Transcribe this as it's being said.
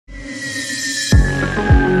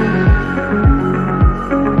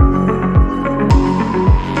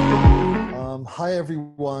Hi,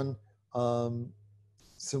 everyone.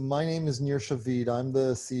 So my name is Nir Shavit. I'm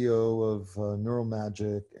the CEO of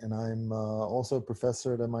Neuromagic, and I'm also a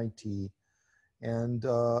professor at MIT. And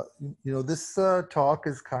this talk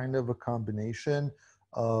is kind of a combination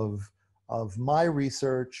of my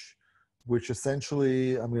research, which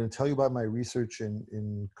essentially I'm going to tell you about my research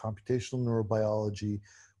in computational neurobiology,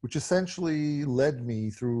 which essentially led me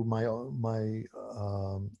through my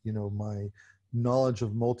knowledge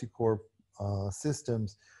of multi-core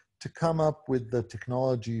systems to come up with the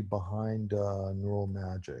technology behind neural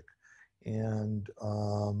magic. And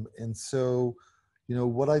so,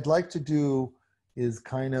 what I'd like to do is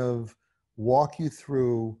kind of walk you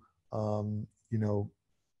through,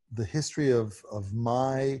 the history of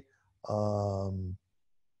my kind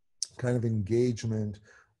of engagement,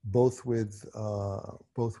 both with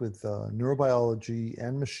neurobiology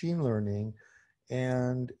and machine learning,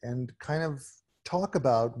 and kind of talk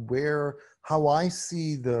about how I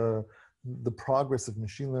see the progress of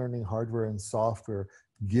machine learning hardware and software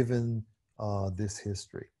given this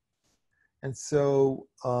history. And so,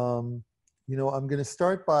 I'm going to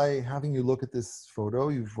start by having you look at this photo.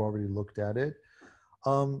 You've already looked at it.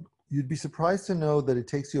 You'd be surprised to know that it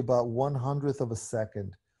takes you about 1/100th of a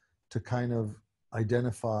second to kind of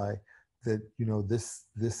identify that, this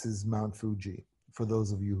is Mount Fuji, for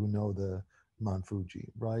those of you who know the Mount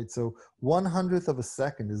Fuji, right? So 1/100th of a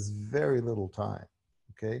second is very little time,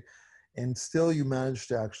 okay? And still you manage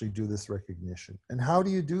to actually do this recognition. And how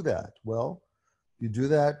do you do that? Well, you do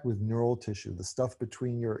that with neural tissue, the stuff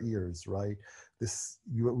between your ears, right?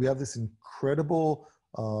 We have this incredible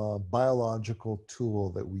biological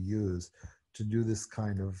tool that we use to do this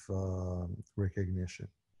kind of recognition.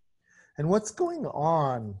 And what's going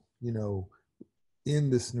on,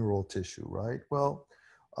 in this neural tissue, right? Well,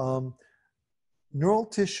 neural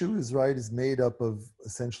tissue is made up of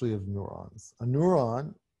essentially of neurons. A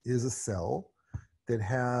neuron is a cell that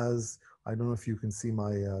has, I don't know if you can see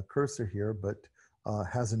my cursor here, but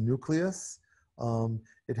has a nucleus.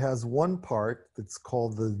 It has one part that's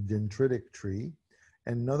called the dendritic tree,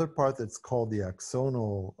 and another part that's called the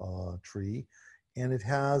axonal tree, and it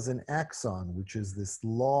has an axon, which is this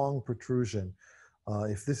long protrusion.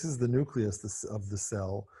 If this is the nucleus of the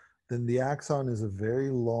cell, then the axon is a very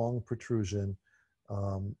long protrusion,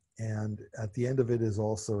 and at the end of it is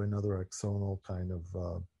also another axonal kind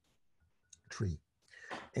of tree.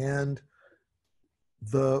 And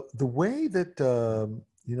the way that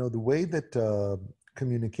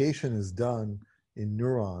communication is done in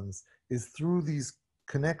neurons is through these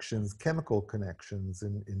connections, chemical connections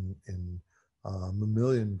in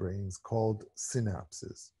mammalian brains called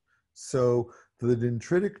synapses. So the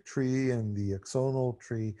dendritic tree and the axonal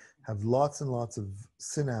tree have lots and lots of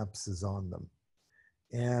synapses on them.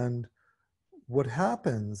 And what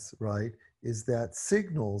happens, right, is that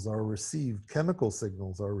signals are received, chemical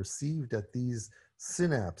signals are received at these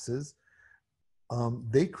synapses.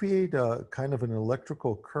 They create a kind of an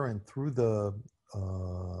electrical current through the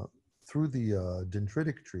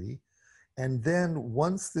dendritic tree. And then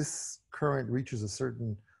once this current reaches a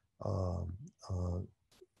certain,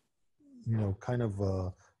 kind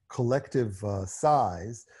of collective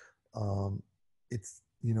size, it's,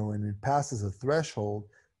 and it passes a threshold,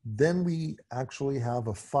 then we actually have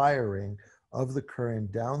a firing of the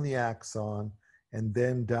current down the axon and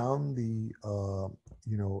then down the,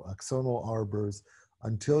 axonal arbors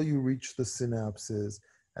until you reach the synapses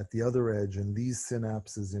at the other edge. And these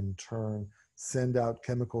synapses in turn send out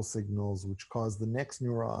chemical signals which cause the next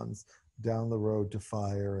neurons down the road to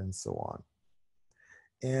fire and so on.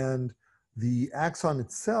 And the axon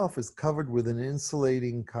itself is covered with an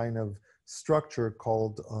insulating kind of structure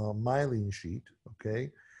called myelin sheet,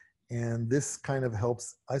 okay? And this kind of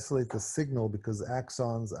helps isolate the signal because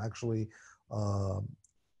axons actually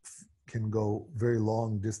can go very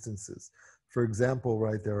long distances. For example,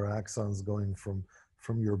 right, there are axons going from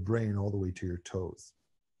your brain all the way to your toes.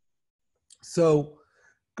 So,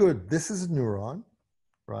 good, this is a neuron,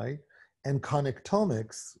 right? And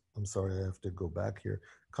connectomics, I'm sorry, I have to go back here.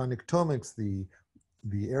 Connectomics, the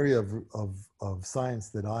area of science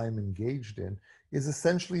that I'm engaged in, is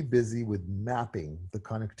essentially busy with mapping the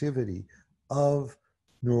connectivity of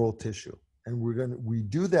neural tissue. And we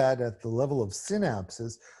do that at the level of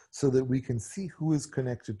synapses so that we can see who is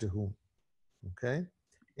connected to whom, okay?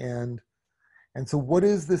 And so what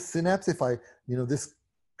is this synapse? If this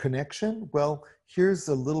connection, well, here's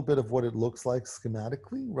a little bit of what it looks like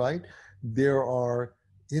schematically, right? There are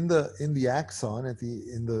in the axon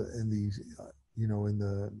in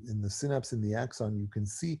the synapse in the axon, you can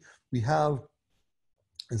see we have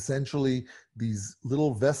essentially these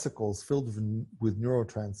little vesicles filled with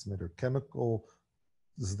neurotransmitter, chemical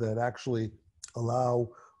that actually allow,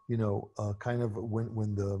 kind of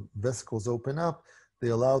when the vesicles open up, they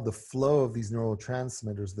allow the flow of these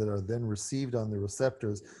neurotransmitters that are then received on the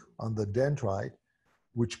receptors on the dendrite,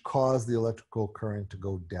 which cause the electrical current to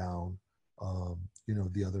go down,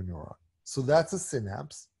 the other neuron. So that's a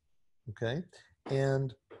synapse, okay?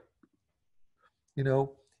 And, you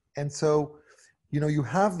know, and so, you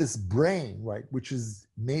have this brain, right, which is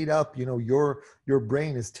made up, your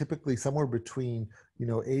brain is typically somewhere between,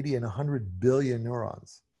 80 and 100 billion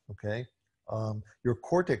neurons, okay? Your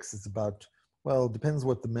cortex is about, well, it depends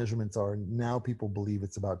what the measurements are. Now people believe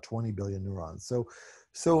it's about 20 billion neurons.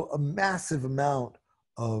 So a massive amount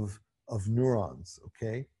of neurons,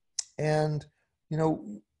 okay? And,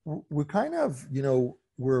 we're kind of,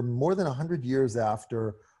 we're more than 100 years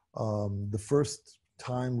after the first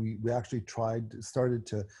time we actually started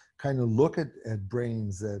to kind of look at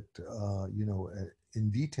brains in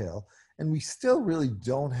detail, and we still really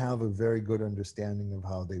don't have a very good understanding of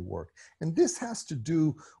how they work. And this has to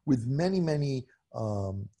do with many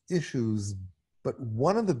issues, but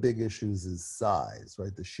one of the big issues is size,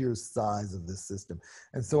 right? The sheer size of this system.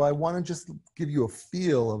 And so I want to just give you a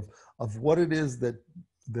feel of what it is that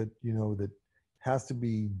has to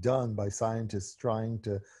be done by scientists trying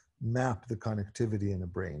to map the connectivity in a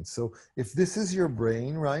brain. So if this is your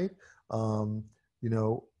brain, right,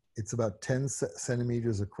 it's about 10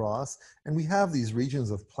 centimeters across, and we have these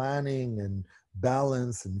regions of planning and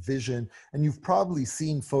balance and vision, and you've probably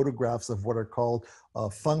seen photographs of what are called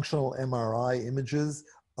functional MRI images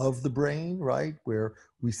of the brain, right, where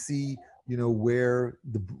we see, where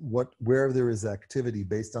there is activity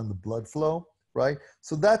based on the blood flow, right?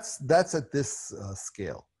 So that's at this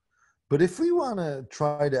scale. But if we want to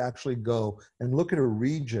try to actually go and look at a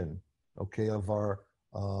region, okay, of our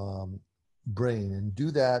brain and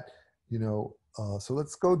do that, so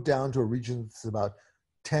let's go down to a region that's about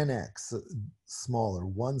 10x smaller,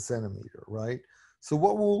 1 centimeter, right? So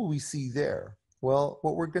what will we see there? Well,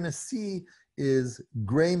 what we're going to see is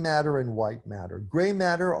gray matter and white matter. Gray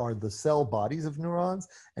matter are the cell bodies of neurons,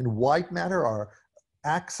 and white matter are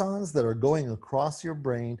axons that are going across your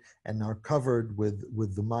brain and are covered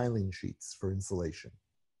with the myelin sheets for insulation,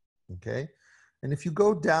 okay? And if you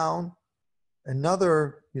go down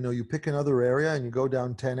another, you pick another area and you go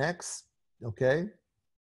down 10x, okay?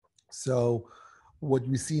 So what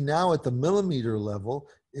we see now at the millimeter level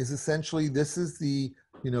is essentially, this is the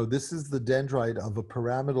dendrite of a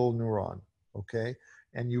pyramidal neuron, okay?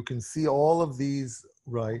 And you can see all of these,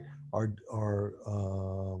 right, are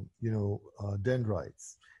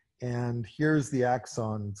dendrites. And here's the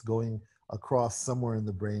axon. It's going across somewhere in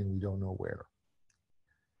the brain. We don't know where.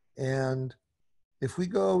 And if we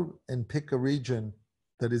go and pick a region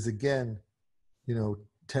that is, again,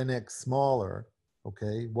 10x smaller,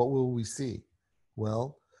 okay, what will we see?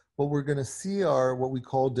 Well, what we're going to see are what we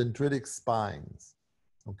call dendritic spines,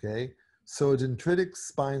 okay? So dendritic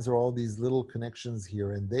spines are all these little connections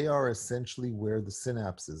here, and they are essentially where the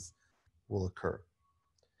synapses will occur.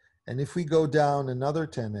 And if we go down another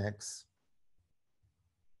 10x,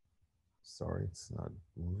 sorry, it's not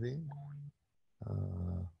moving.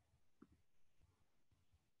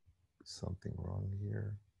 Something wrong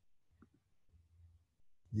here.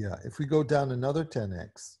 Yeah, if we go down another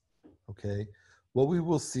 10x, okay, what we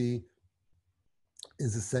will see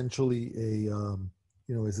is essentially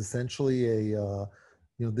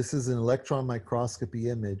this is an electron microscopy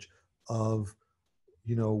image of,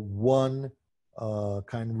 one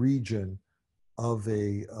kind of region of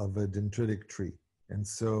a dendritic tree. And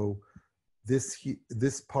so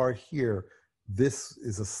this part here, this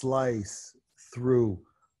is a slice through,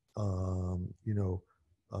 a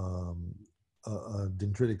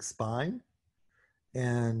dendritic spine.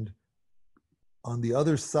 And on the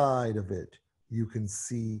other side of it, you can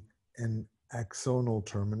see an axonal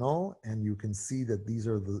terminal, and you can see that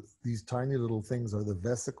these tiny little things are the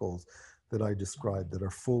vesicles that I described that are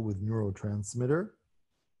full with neurotransmitter,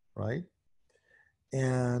 right?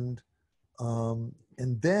 And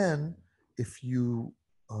then if you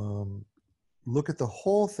look at the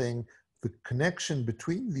whole thing, the connection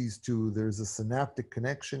between these two, there's a synaptic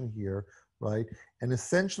connection here, right? And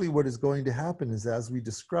essentially what is going to happen is, as we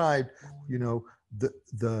described,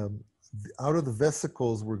 out of the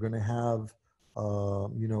vesicles, we're going to have,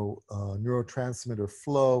 neurotransmitter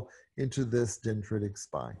flow into this dendritic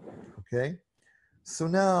spine, okay? So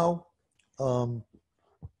now,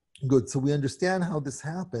 good, so we understand how this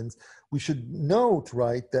happens. We should note,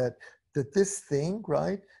 right, that that this thing,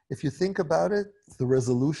 right, if you think about it, the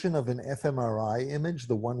resolution of an fMRI image,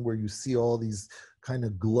 the one where you see all these kind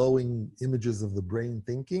of glowing images of the brain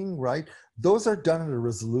thinking, right, those are done at a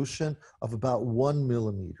resolution of about 1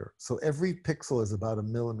 millimeter. So every pixel is about a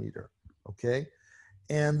millimeter, okay?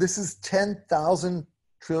 And this is 10,000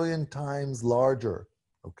 trillion times larger,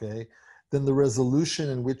 okay, than the resolution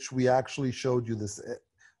in which we actually showed you this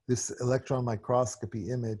electron microscopy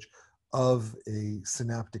image of a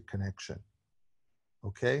synaptic connection,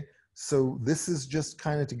 okay? So this is just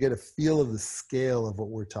kind of to get a feel of the scale of what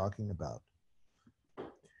we're talking about.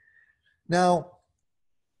 Now,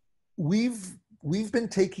 we've been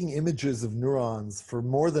taking images of neurons for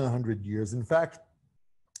more than 100 years. In fact,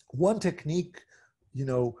 one technique, you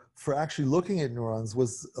know, for actually looking at neurons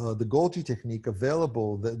was the Golgi technique,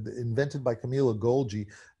 available, invented by Camillo Golgi,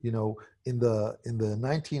 you know, in the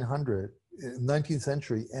 19th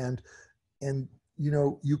century, and you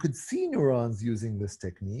know, you could see neurons using this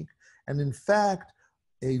technique. And in fact,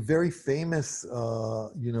 a very famous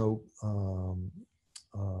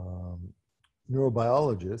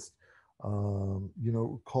neurobiologist, you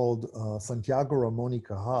know, called Santiago Ramon y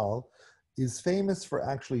Cajal, is famous for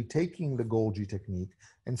actually taking the Golgi technique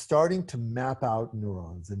and starting to map out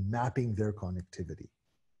neurons and mapping their connectivity,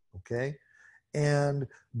 okay? And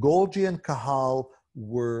Golgi and Cajal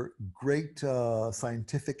were great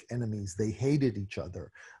scientific enemies. They hated each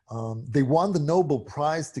other. They won the Nobel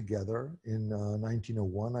Prize together in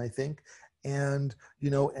 1901, I think. And, you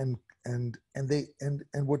know, and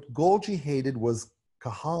what Golgi hated was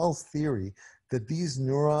Cajal's theory that these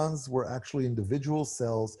neurons were actually individual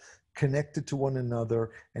cells connected to one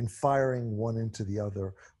another and firing one into the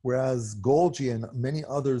other. Whereas Golgi and many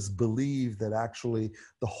others believe that actually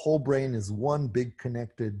the whole brain is one big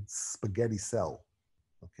connected spaghetti cell,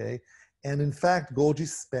 okay? And in fact, Golgi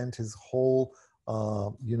spent his whole,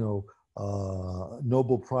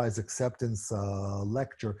 Nobel Prize acceptance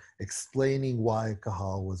lecture explaining why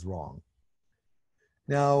Cajal was wrong.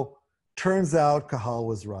 Now, turns out Cajal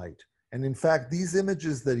was right. And in fact, these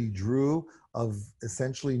images that he drew of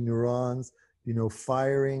essentially neurons, you know,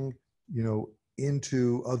 firing, you know,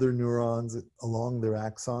 into other neurons along their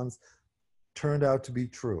axons, turned out to be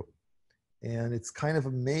true. And it's kind of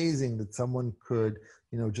amazing that someone could,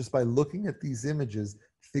 you know, just by looking at these images,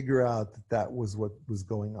 figure out that that was what was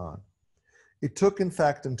going on. It took, in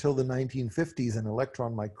fact, until the 1950s and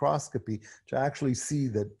electron microscopy to actually see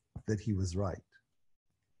that he was right.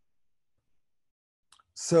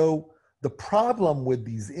 So the problem with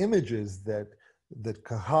these images that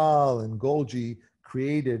Cajal and Golgi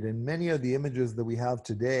created, and many of the images that we have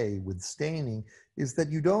today with staining, is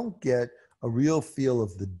that you don't get a real feel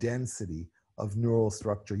of the density of neural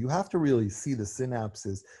structure. You have to really see the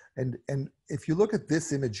synapses. And if you look at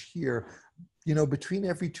this image here, you know, between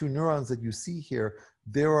every two neurons that you see here,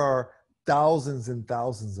 there are thousands and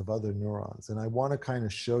thousands of other neurons. And I want to kind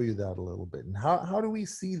of show you that a little bit. And how do we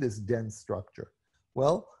see this dense structure?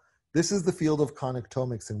 Well, this is the field of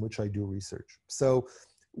connectomics in which I do research. So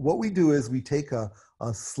what we do is we take a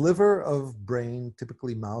sliver of brain,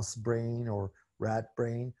 typically mouse brain or rat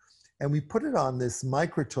brain, and we put it on this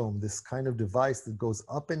microtome, this kind of device that goes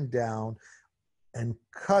up and down and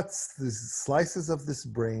cuts the slices of this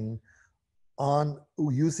brain on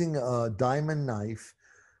using a diamond knife,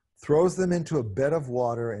 throws them into a bed of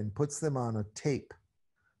water and puts them on a tape,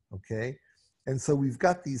 okay? And so we've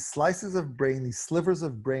got these slices of brain, these slivers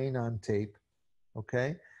of brain on tape,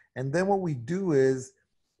 okay? And then what we do is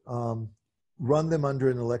run them under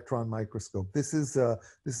an electron microscope. This is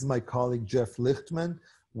my colleague Jeff Lichtman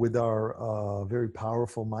with our very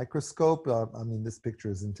powerful microscope. I mean, this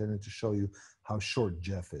picture is intended to show you how short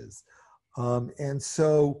Jeff is. And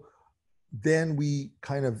so then we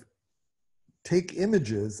kind of take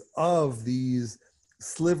images of these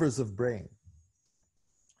slivers of brain.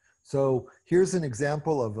 So here's an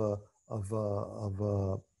example of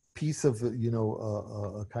a piece of, you know,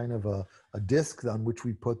 a kind of a disc on which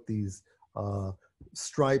we put these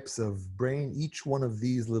stripes of brain. Each one of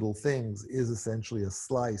these little things is essentially a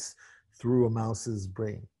slice through a mouse's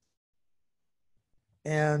brain.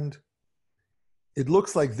 And it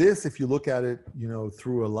looks like this if you look at it, you know,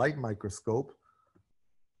 through a light microscope.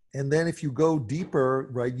 And then if you go deeper,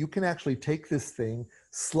 right, you can actually take this thing,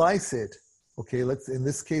 slice it. Okay, in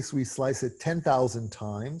this case, we slice it 10,000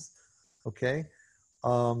 times, okay?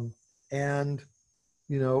 And,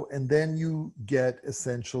 you know, and then you get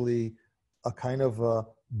essentially a kind of a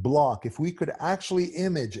block. If we could actually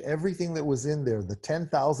image everything that was in there, the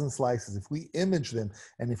 10,000 slices, if we image them,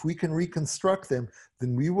 and if we can reconstruct them,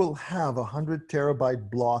 then we will have a 100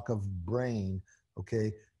 terabyte block of brain,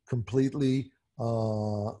 okay, completely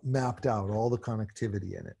mapped out, all the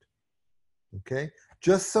connectivity in it. Okay,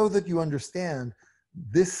 just so that you understand,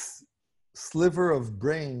 this sliver of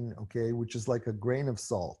brain, okay, which is like a grain of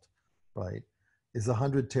salt, right, is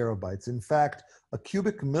 100 terabytes. In fact, a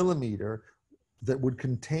cubic millimeter that would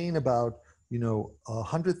contain about,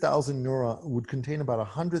 100,000 neurons, would contain about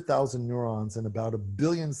 100,000 neurons and about 1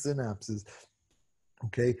 billion synapses,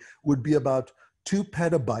 okay, would be about 2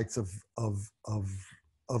 petabytes of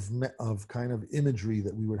kind of imagery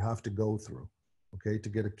that we would have to go through, okay, to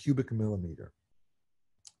get a cubic millimeter.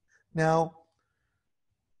 Now,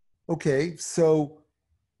 okay, so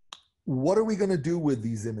what are we going to do with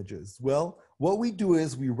these images? Well, what we do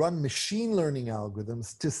is we run machine learning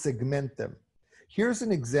algorithms to segment them. Here's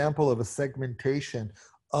an example of a segmentation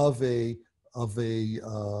of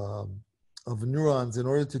neurons in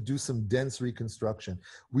order to do some dense reconstruction.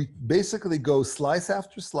 We basically go slice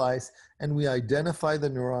after slice and we identify the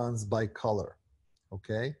neurons by color,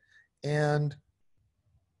 okay? And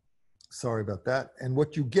sorry about that. And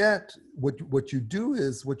what you get, what you do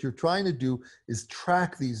is, what you're trying to do is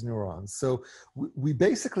track these neurons. So we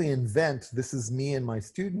basically invent, this is me and my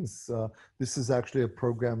students, this is actually a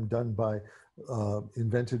program done by,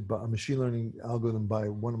 invented by a machine learning algorithm by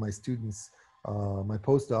one of my students, my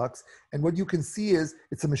postdocs. And what you can see is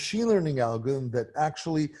it's a machine learning algorithm that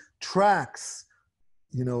actually tracks,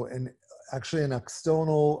 actually an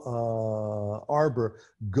axonal arbor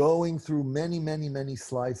going through many, many, many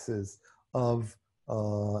slices of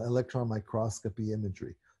electron microscopy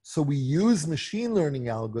imagery. So we use machine learning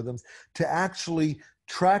algorithms to actually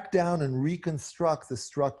track down and reconstruct the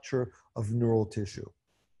structure of neural tissue.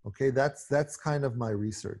 Okay, that's kind of my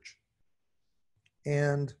research.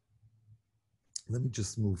 And let me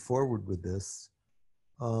just move forward with this.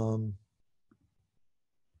 And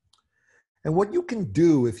what you can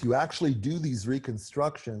do if you actually do these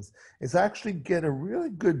reconstructions is actually get a really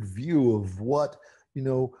good view of what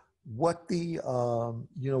the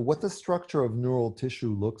structure of neural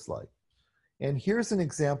tissue looks like. And here's an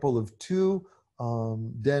example of 2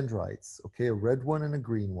 dendrites, okay, a red one and a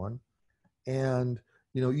green one. And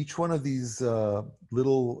each one of these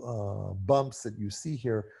little bumps that you see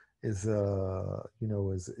here is a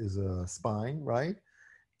spine, right?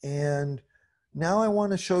 And now I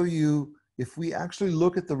want to show you, if we actually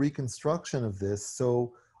look at the reconstruction of this,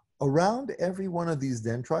 so around every one of these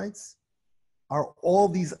dendrites are all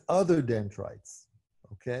these other dendrites,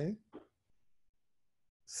 okay?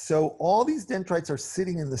 So all these dendrites are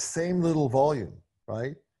sitting in the same little volume,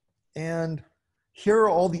 right? And here are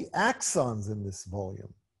all the axons in this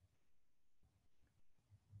volume.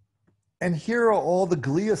 And here are all the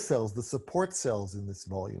glia cells, the support cells in this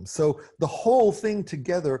volume. So the whole thing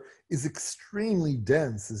together is extremely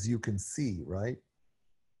dense, as you can see, right?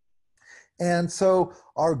 And so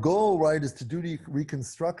our goal, right, is to do the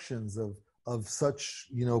reconstructions of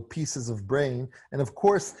such, pieces of brain. And of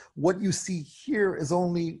course, what you see here is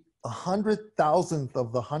only 100,000th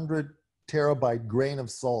of the 100 terabyte grain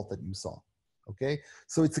of salt that you saw, okay?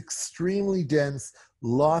 So it's extremely dense,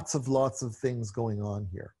 lots of things going on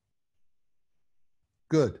here.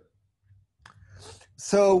 Good.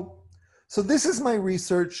 So this is my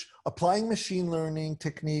research, applying machine learning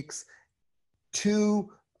techniques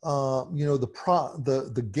to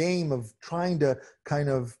the game of trying to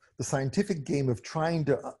the scientific game of trying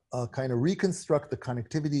to kind of reconstruct the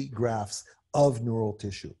connectivity graphs of neural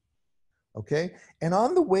tissue. Okay, and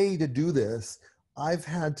on the way to do this, I've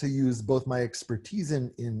had to use both my expertise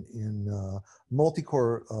in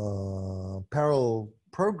multi-core parallel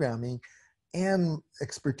programming and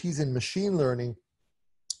expertise in machine learning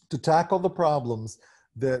to tackle the problems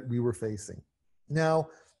that we were facing. Now,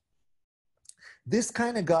 this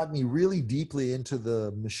kind of got me really deeply into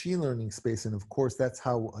the machine learning space, and of course, that's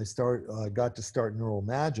how I got to start Neural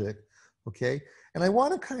Magic, okay? And I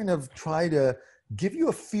want to kind of try to give you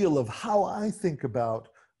a feel of how I think about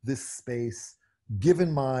this space,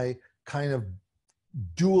 given my kind of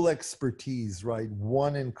dual expertise, right?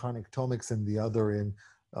 One in connectomics and the other in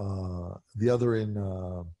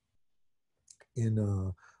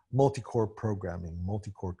multi-core programming,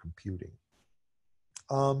 multi-core computing.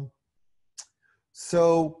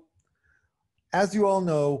 So as you all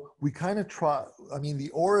know, we kind of the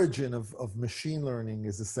origin of machine learning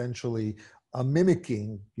is essentially a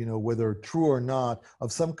mimicking, whether true or not,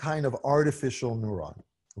 of some kind of artificial neuron,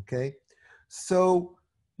 okay? So,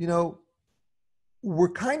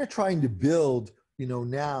 we're kind of trying to build,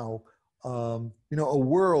 now, a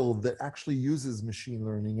world that actually uses machine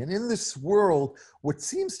learning. And in this world, what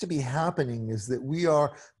seems to be happening is that we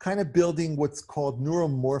are kind of building what's called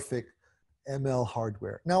neuromorphic ML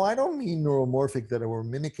hardware. Now, I don't mean neuromorphic that we're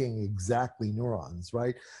mimicking exactly neurons,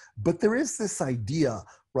 right? But there is this idea,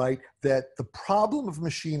 right, that the problem of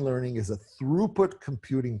machine learning is a throughput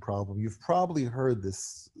computing problem. You've probably heard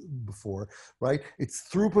this before, right? It's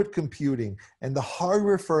throughput computing, and the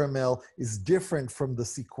hardware for ML is different from the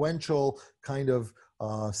sequential kind of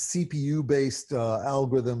CPU-based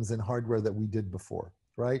algorithms and hardware that we did before,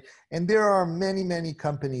 right? And there are many, many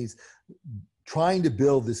companies trying to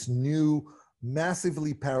build this new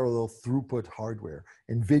massively parallel throughput hardware.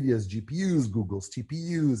 NVIDIA's GPUs, Google's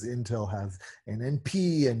TPUs, Intel has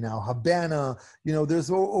NNP, and now Habana. You know, there's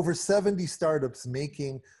over 70 startups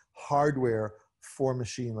making hardware for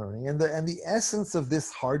machine learning. And the essence of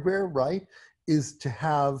this hardware, right, is to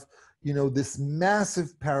have, you know, this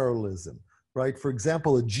massive parallelism, right? For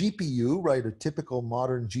example, a GPU, right, a typical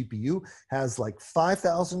modern GPU has like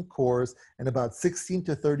 5,000 cores and about 16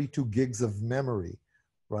 to 32 gigs of memory,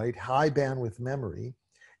 right? High bandwidth memory.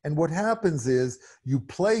 And what happens is you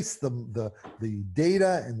place the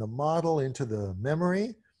data and the model into the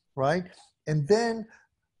memory, right? And then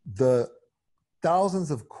the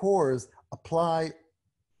thousands of cores apply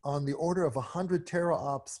on the order of 100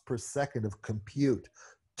 teraops per second of compute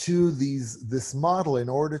to this model in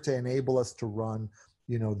order to enable us to run,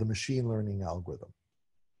 you know, the machine learning algorithm.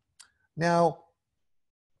 Now,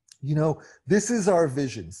 you know, this is our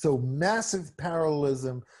vision. So massive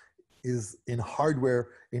parallelism is in hardware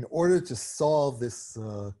in order to solve this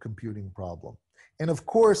computing problem. And of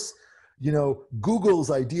course, you know, Google's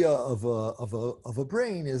idea of a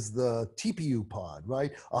brain is the TPU pod,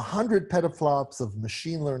 right? 100 petaflops of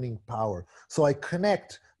machine learning power. So I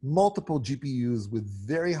connect multiple GPUs with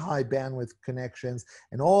very high bandwidth connections,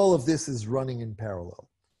 and all of this is running in parallel,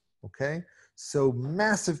 okay? So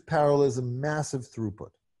massive parallelism, massive throughput.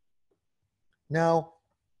 Now,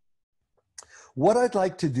 what I'd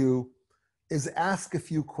like to do is ask a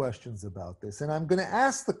few questions about this. And I'm gonna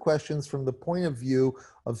ask the questions from the point of view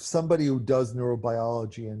of somebody who does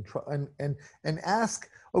neurobiology and ask,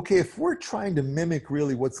 okay, if we're trying to mimic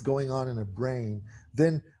really what's going on in a brain,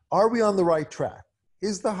 then are we on the right track?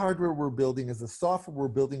 Is the hardware we're building, is the software we're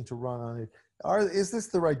building to run on it, is this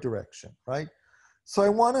the right direction, right? So I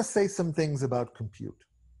wanna say some things about compute.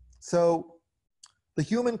 So the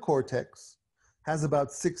human cortex has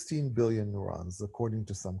about 16 billion neurons, according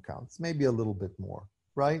to some counts, maybe a little bit more,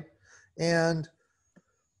 right? And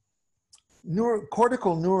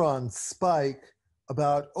cortical neurons spike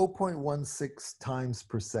about 0.16 times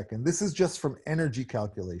per second. This is just from energy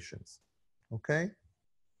calculations, okay?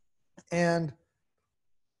 And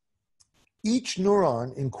each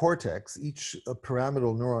neuron in cortex, each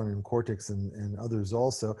pyramidal neuron in cortex and others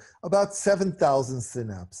also, about 7,000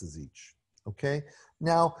 synapses each, okay?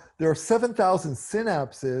 Now, there are 7,000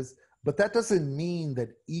 synapses, but that doesn't mean that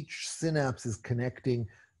each synapse is connecting,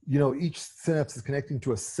 you know, each synapse is connecting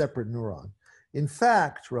to a separate neuron. In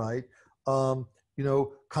fact, right, you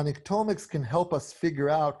know, connectomics can help us figure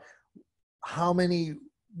out how many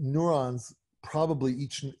neurons probably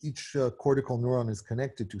each cortical neuron is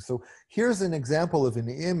connected to. So here's an example of an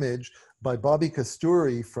image by Bobby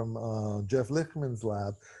Kasturi from Jeff Lichtman's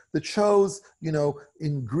lab that shows, you know,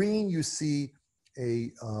 in green you see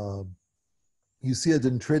a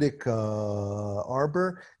dendritic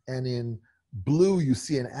arbor, and in blue you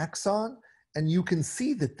see an axon, and you can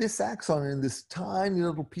see that this axon in this tiny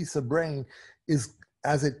little piece of brain is,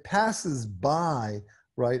 as it passes by,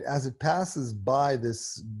 right, as it passes by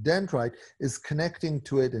this dendrite, is connecting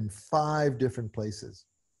to it in 5 different places,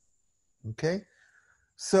 okay?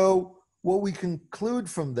 So what we conclude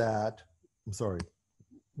from that,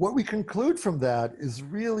 what we conclude from that is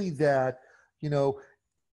really that, you know,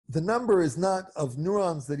 the number is not of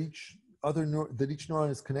neurons that each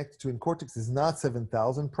neuron is connected to in cortex is not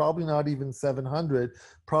 7,000, probably not even 700,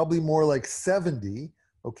 probably more like 70,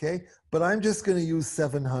 okay? But I'm just gonna use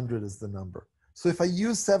 700 as the number. So if I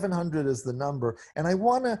use 700 as the number, and I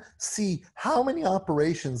wanna see how many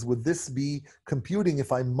operations would this be computing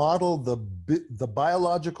if I model the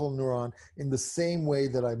biological neuron in the same way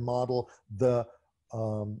that I model the,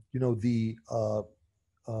 you know, the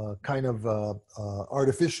kind of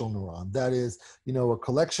artificial neuron. That is, you know, a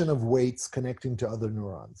collection of weights connecting to other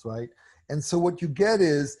neurons, right? And so what you get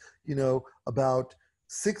is, you know, about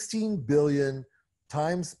 16 billion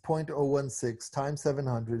times 0.016 times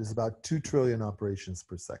 700 is about 2 trillion operations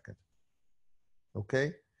per second,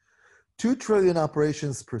 okay? 2 trillion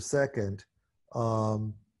operations per second,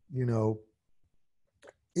 you know,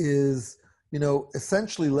 is, you know,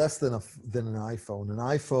 essentially less than an iPhone. An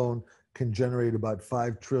iPhone can generate about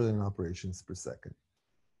 5 trillion operations per second,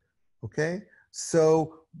 okay?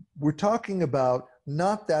 So we're talking about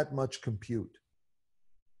not that much compute.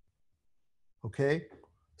 Okay?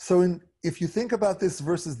 So if you think about this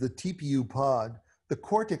versus the TPU pod, the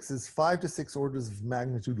cortex is 5 to 6 orders of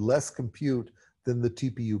magnitude less compute than the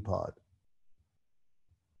TPU pod.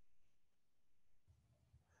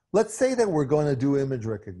 Let's say that we're going to do image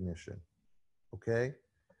recognition, okay?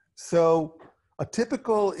 So a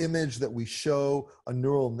typical image that we show a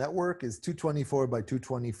neural network is 224 by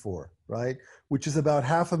 224, right? Which is about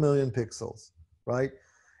 500,000 pixels, right?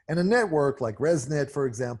 And a network like ResNet, for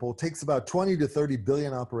example, takes about 20 to 30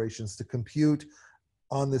 billion operations to compute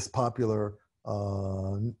on this popular,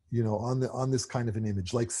 on this kind of an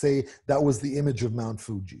image. Like say that was the image of Mount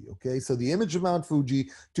Fuji, okay? So the image of Mount Fuji,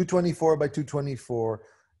 224 by 224,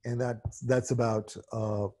 and that's about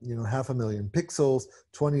 500,000 pixels,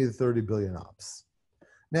 20 to 30 billion ops.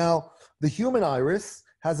 Now, the human iris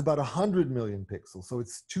has about 100 million pixels, so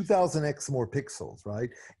it's 2000x more pixels, right?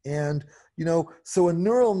 And so a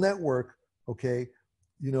neural network, okay,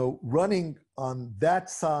 running on that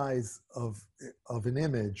size of an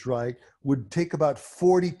image, right, would take about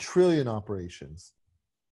 40 trillion operations,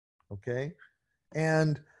 okay?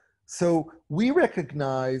 And so we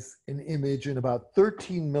recognize an image in about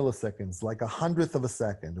 13 milliseconds, like 100th of a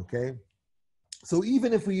second, okay? So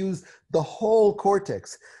even if we use the whole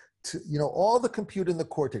cortex, to, all the compute in the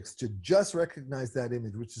cortex to just recognize that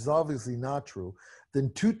image, which is obviously not true, then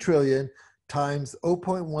 2 trillion times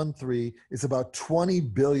 0.13 is about 20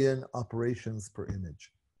 billion operations per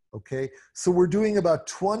image, okay? So we're doing about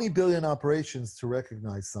 20 billion operations to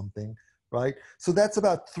recognize something, right? So that's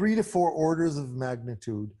about 3 to 4 orders of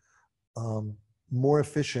magnitude more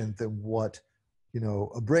efficient than what,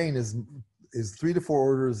 a brain is 3 to 4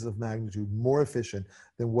 orders of magnitude more efficient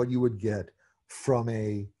than what you would get from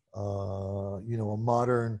a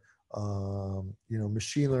modern,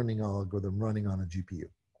 machine learning algorithm running on a GPU.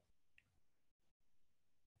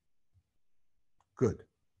 Good.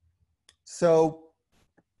 So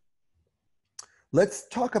let's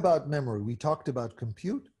talk about memory. We talked about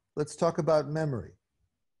compute. Let's talk about memory.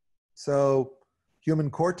 So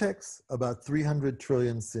human cortex, about 300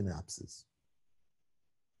 trillion synapses.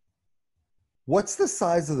 What's the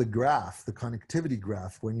size of the graph, the connectivity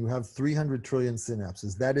graph, when you have 300 trillion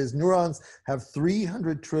synapses? That is, neurons have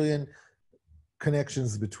 300 trillion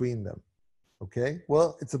connections between them, okay?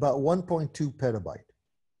 Well, it's about 1.2 petabyte,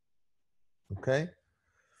 okay?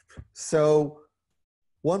 So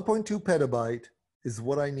 1.2 petabyte is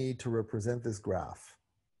what I need to represent this graph,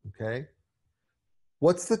 okay?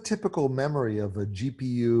 What's the typical memory of a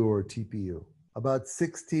GPU or TPU? About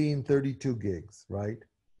 1632 gigs, right?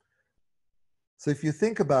 So if you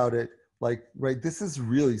think about it, this is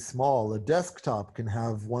really small. A desktop can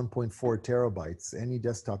have 1.4 terabytes. Any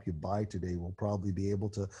desktop you buy today will probably be able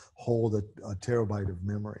to hold a terabyte of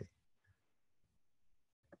memory.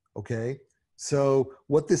 Okay, so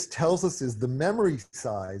what this tells us is the memory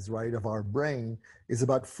size, right, of our brain is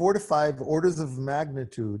about 4 to 5 orders of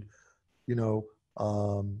magnitude,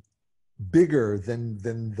 bigger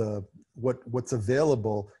than what's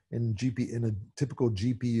available in a typical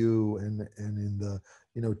GPU and in the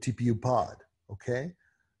TPU pod. Okay,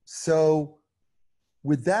 so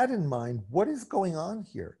with that in mind, what is going on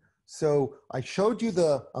here? So I showed you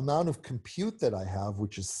the amount of compute that I have,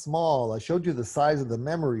 which is small. I showed you the size of the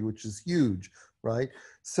memory, which is huge, right?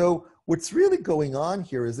 So what's really going on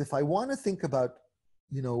here is if I want to think about,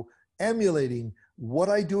 emulating what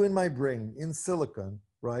I do in my brain in silicon,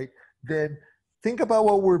 right? Then think about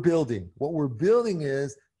what we're building. What we're building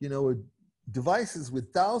is, devices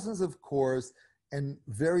with thousands of cores and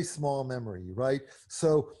very small memory, right?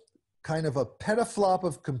 So kind of a petaflop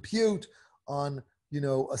of compute on,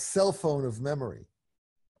 a cell phone of memory.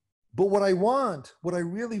 But what I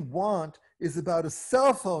really want is about a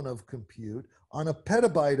cell phone of compute on a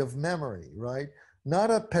petabyte of memory, right?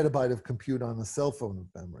 Not a petabyte of compute on a cell phone of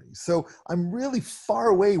memory. So I'm really far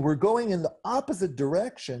away. We're going in the opposite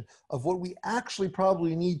direction of what we actually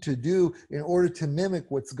probably need to do in order to mimic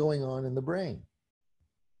what's going on in the brain.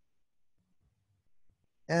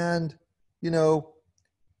 And,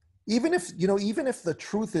 even if the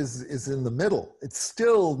truth is in the middle, it's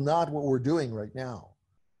still not what we're doing right now.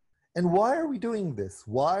 And why are we doing this?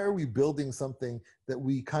 Why are we building something that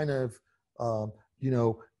we kind of,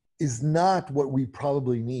 is not what we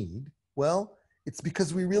probably need? Well, it's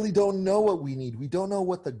because we really don't know what we need. We don't know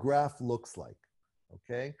what the graph looks like,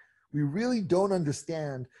 okay? We really don't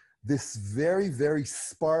understand this very, very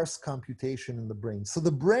sparse computation in the brain. So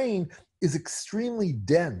the brain is extremely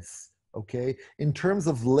dense, okay, in terms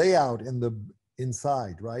of layout in the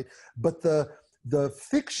inside, right? But the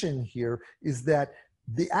fiction here is that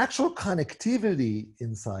the actual connectivity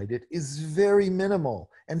inside it is very minimal,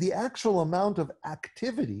 and the actual amount of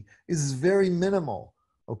activity is very minimal.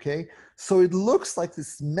 Okay, so it looks like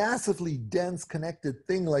this massively dense connected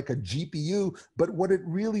thing like a GPU, but what it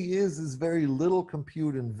really is very little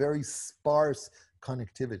compute and very sparse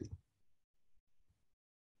connectivity.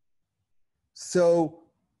 So,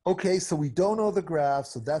 okay, so we don't know the graph,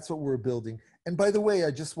 so that's what we're building. And by the way,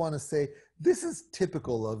 I just want to say this is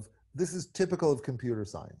typical of computer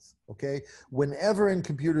science. Okay, whenever in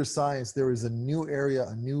computer science there is a new area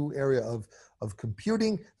of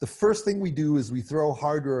computing, the first thing we do is we throw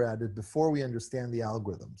hardware at it before we understand the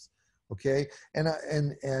algorithms. Okay,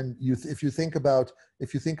 if you think about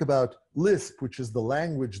Lisp, which is the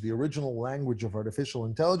language, the original language of artificial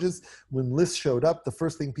intelligence, when Lisp showed up, the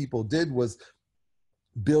first thing people did was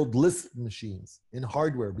build Lisp machines in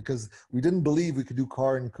hardware because we didn't believe we could do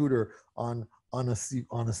car encoder on a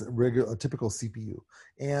typical CPU.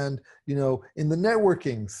 And in the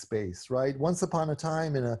networking space, right? Once upon a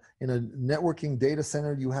time in a networking data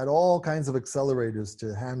center, you had all kinds of accelerators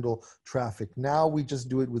to handle traffic. Now we just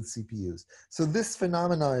do it with CPUs. So this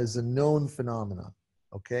phenomena is a known phenomena,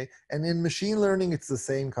 okay? And in machine learning, it's the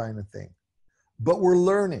same kind of thing. But we're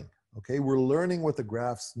learning. Okay, we're learning what the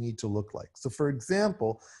graphs need to look like. So for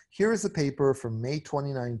example, here is a paper from May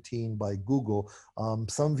 2019 by Google.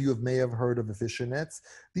 Some of you may have heard of efficient nets.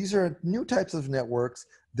 These are new types of networks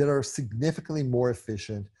that are significantly more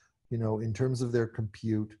efficient, in terms of their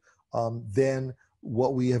compute than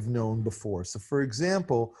what we have known before. So for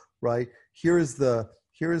example, right, here is the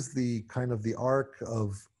kind of the arc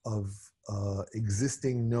of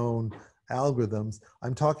existing known algorithms.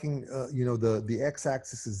 I'm talking, the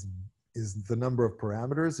x-axis is the number of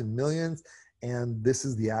parameters in millions, and this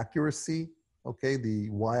is the accuracy. Okay, the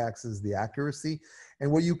y-axis is the accuracy. And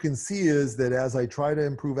what you can see is that as I try to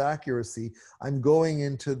improve accuracy, I'm going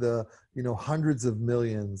into the hundreds of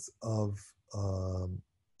millions of of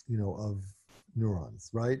neurons,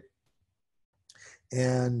 right?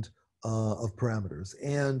 And of parameters.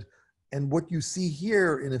 And what you see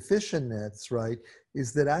here in efficient nets, right,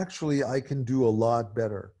 is that actually I can do a lot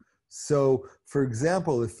better. So for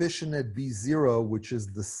example, efficient net B0, which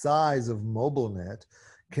is the size of MobileNet,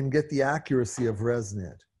 can get the accuracy of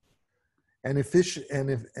ResNet. And efficient net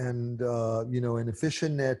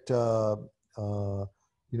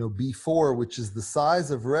B4, which is the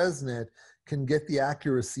size of ResNet, can get the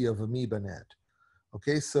accuracy of AmoebaNet.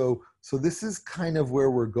 Okay, so this is kind of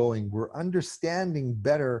where we're going. We're understanding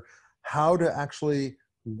better how to actually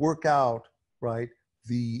work out, right,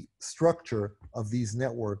 the structure of these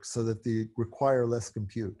networks so that they require less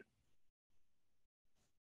compute.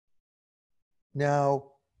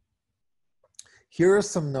 Now, here are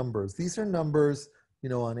some numbers. These are numbers,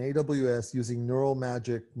 on AWS using Neural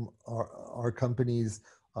Magic, our company's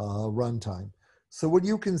runtime. So what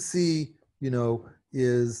you can see,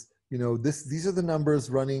 is these are the numbers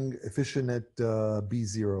running efficient at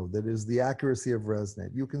B0. That is the accuracy of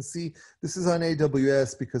ResNet. You can see this is on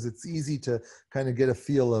AWS because it's easy to kind of get a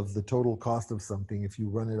feel of the total cost of something. If you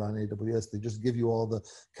run it on AWS, they just give you all the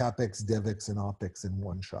CapEx, DevEx, and OpEx in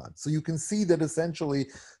one shot. So you can see that essentially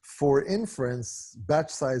for inference, batch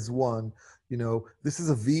size 1, this is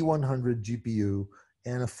a V100 GPU,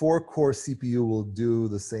 and a 4-core CPU will do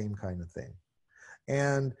the same kind of thing.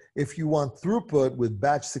 And if you want throughput with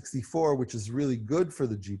batch 64, which is really good for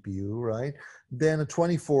the GPU, right, then a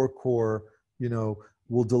 24-core,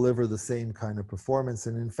 will deliver the same kind of performance.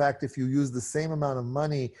 And in fact, if you use the same amount of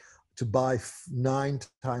money to buy 9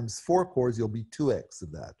 times 4 cores, you'll be 2x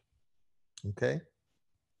of that. Okay.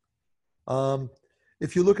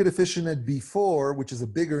 If you look at efficient at B4, which is a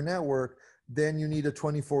bigger network, then you need a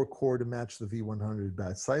 24 core to match the V100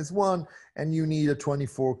 batch size 1, and you need a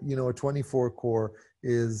 24, a 24 core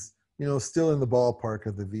is, still in the ballpark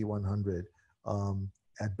of the V100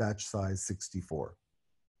 at batch size 64.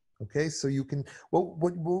 Okay, so you can,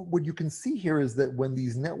 what you can see here is that when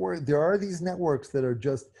there are these networks that are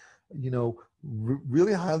just,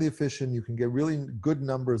 really highly efficient, you can get really good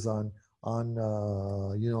numbers on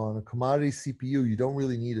a commodity CPU. You don't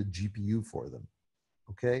really need a GPU for them.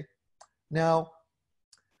 Okay. Now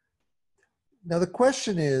the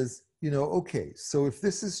question is, okay, so if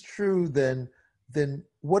this is true, then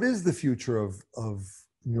what is the future of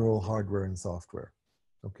neural hardware and software?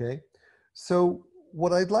 Okay, so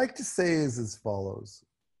what I'd like to say is as follows.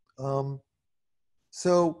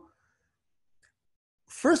 So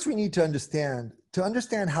first we need to understand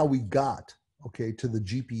how we got, okay, to the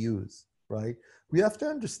GPUs, right? We have to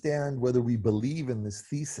understand whether we believe in this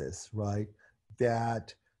thesis, right,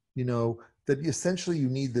 that that essentially you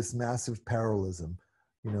need this massive parallelism.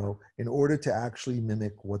 in order to actually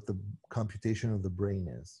mimic what the computation of the brain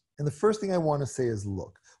is. And the first thing I want to say is,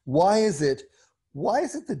 look, why is it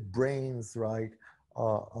that brains, right,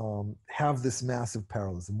 have this massive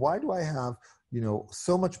parallelism? Why do I have,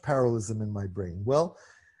 so much parallelism in my brain? Well,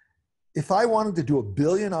 if I wanted to do 1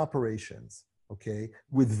 billion operations, okay,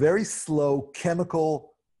 with very slow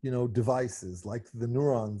chemical, devices like the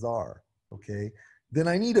neurons are, okay, then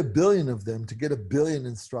I need 1 billion of them to get 1 billion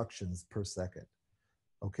instructions per second.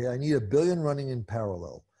 Okay, I need 1 billion running in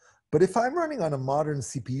parallel. But if I'm running on a modern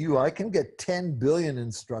CPU, I can get 10 billion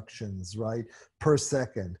instructions, right, per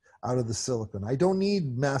second out of the silicon. I don't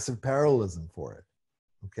need massive parallelism for it,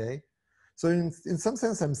 okay? So in some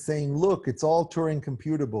sense, I'm saying, look, it's all Turing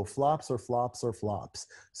computable. Flops are flops are flops.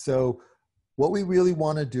 So what we really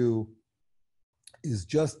want to do is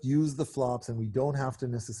just use the flops, and we don't have to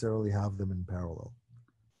necessarily have them in parallel.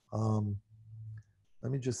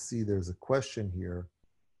 Let me just see, there's a question here.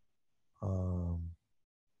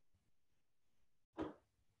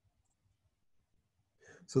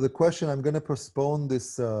 So the question, I'm going to postpone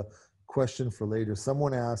this question for later.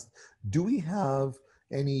 Someone asked, do we have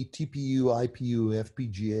any TPU, IPU,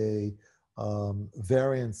 FPGA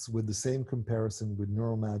variants with the same comparison with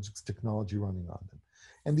NeuralMagic's technology running on them?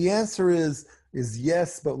 And the answer is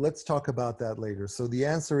yes, but let's talk about that later. So the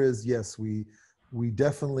answer is yes, we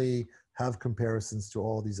definitely have comparisons to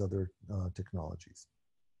all these other technologies.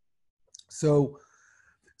 So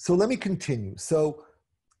let me continue. So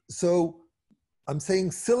I'm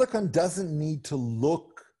saying silicon doesn't need to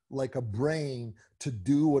look like a brain to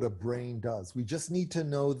do what a brain does. We just need to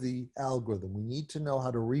know the algorithm. We need to know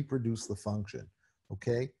how to reproduce the function,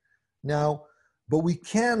 okay? Now, but we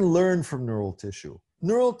can learn from neural tissue.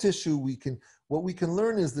 Neural tissue, what we can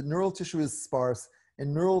learn is that neural tissue is sparse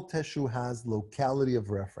and neural tissue has locality of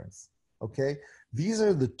reference, okay? These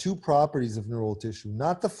are the two properties of neural tissue,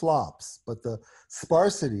 not the flops, but the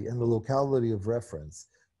sparsity and the locality of reference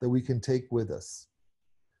that we can take with us.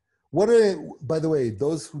 What are, by the way,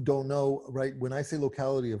 those who don't know, right, when I say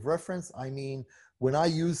locality of reference, I mean, when I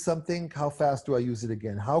use something, how fast do I use it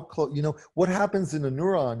again? How close, what happens in a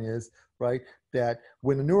neuron is, right, that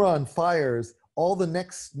when a neuron fires, all the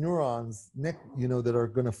next neurons, that are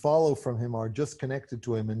going to follow from him are just connected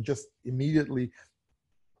to him and just immediately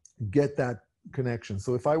get that connection.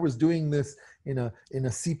 So if I was doing this in a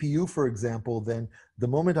CPU, for example, then the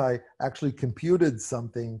moment I actually computed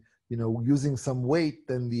something, using some weight,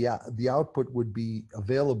 then the output would be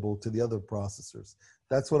available to the other processors.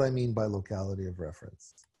 That's what I mean by locality of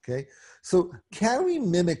reference. Okay, so can we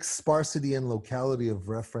mimic sparsity and locality of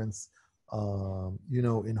reference,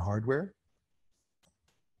 in hardware?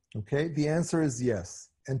 Okay, the answer is yes.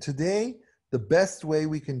 And today, the best way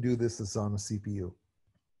we can do this is on a CPU.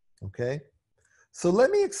 Okay, so let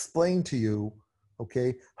me explain to you,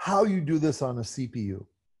 okay, how you do this on a CPU.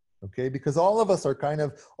 Okay, because all of us are kind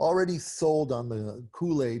of already sold on the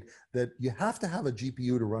Kool-Aid that you have to have a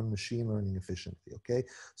GPU to run machine learning efficiently, okay?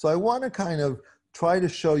 So I want to kind of try to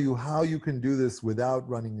show you how you can do this without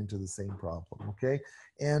running into the same problem, okay?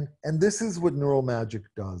 And this is what NeuralMagic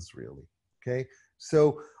does, really, okay?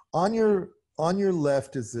 So on your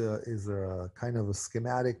left is a kind of a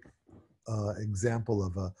schematic example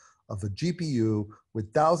of a GPU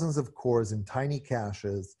with thousands of cores in tiny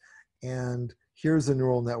caches, and here's a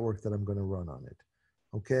neural network that I'm going to run on it,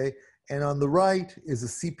 okay? And on the right is a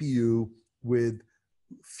CPU with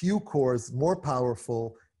few cores, more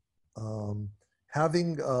powerful,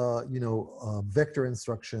 having vector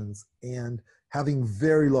instructions and having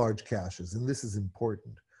very large caches, and this is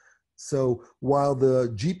important. So while the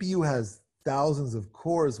GPU has thousands of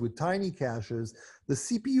cores with tiny caches, the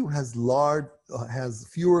CPU has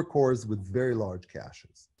fewer cores with very large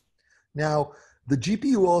caches. Now, the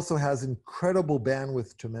GPU also has incredible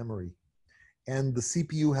bandwidth to memory, and the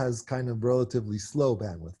CPU has kind of relatively slow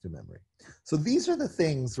bandwidth to memory. So these are the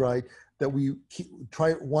things, right, that we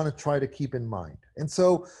want to try to keep in mind. And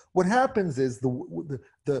so what happens is the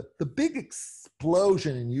big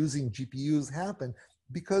explosion in using GPUs happened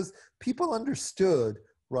because people understood,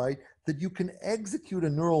 right, that you can execute a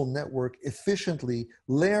neural network efficiently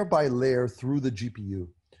layer by layer through the GPU.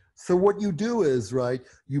 So what you do is, right,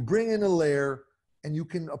 you bring in a layer and you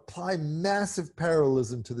can apply massive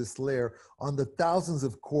parallelism to this layer on the thousands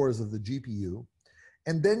of cores of the GPU.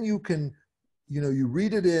 And then you can, you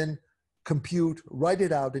read it in, compute, write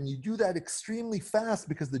it out, and you do that extremely fast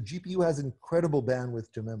because the GPU has incredible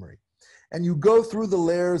bandwidth to memory. And you go through the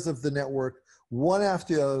layers of the network one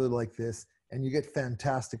after the other like this, and you get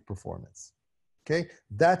fantastic performance. Okay,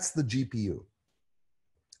 that's the GPU.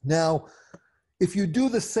 Now, If you do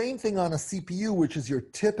the same thing on a CPU, which is your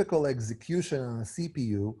typical execution on a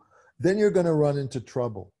CPU, then you're going to run into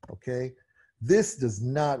trouble, okay? This does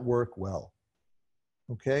not work well,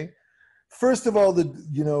 okay? First of all,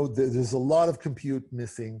 there's a lot of compute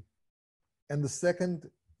missing. And the second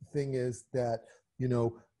thing is that,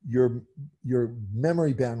 your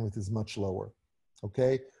memory bandwidth is much lower,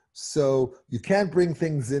 okay? So you can't bring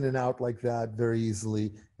things in and out like that very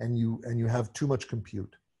easily, and you have too much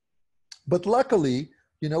compute. But luckily,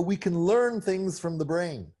 we can learn things from the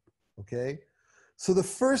brain, okay? So the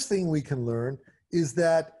first thing we can learn is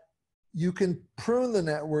that you can prune the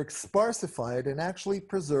network, sparsify it, and actually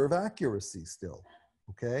preserve accuracy still,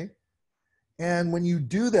 okay? And when you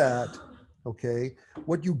do that, okay,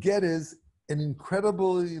 what you get is an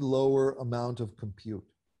incredibly lower amount of compute,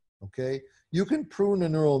 okay? You can prune a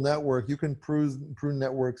neural network, you can prune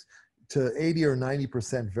networks to 80 or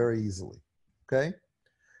 90% very easily, okay?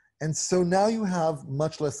 And so now you have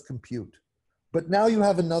much less compute. But now you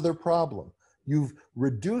have another problem. You've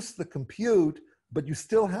reduced the compute, but you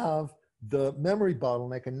still have the memory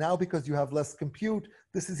bottleneck. And now because you have less compute,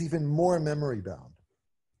 this is even more memory bound,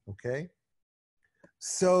 okay?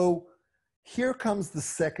 So here comes the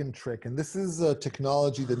second trick. And this is a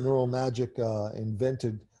technology that Neural Magic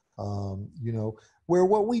invented, where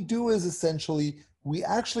what we do is essentially, we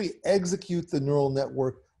actually execute the neural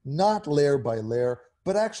network, not layer by layer,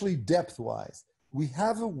 but actually depth-wise. We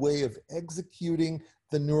have a way of executing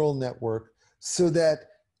the neural network so that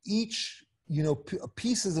each,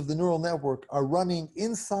 pieces of the neural network are running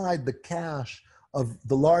inside the cache of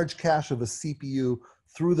the large cache of a CPU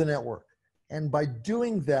through the network. And by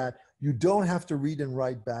doing that, you don't have to read and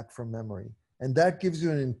write back from memory. And that gives you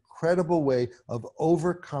an incredible way of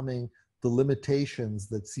overcoming the limitations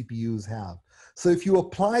that CPUs have. So if you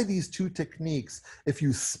apply these two techniques, if you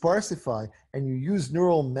sparsify and you use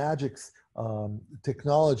Neural Magic's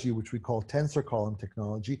technology, which we call tensor column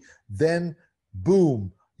technology, then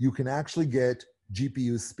boom, you can actually get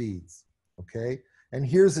GPU speeds, okay? And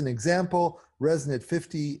here's an example, ResNet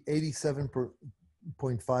 50,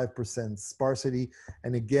 87.5% sparsity.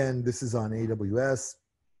 And again, this is on AWS.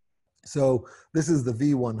 So this is the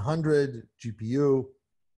V100 GPU,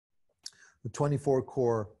 the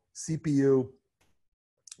 24-core CPU,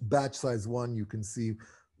 batch size 1, you can see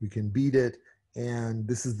we can beat it. And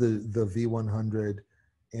this is the V100,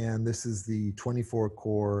 and this is the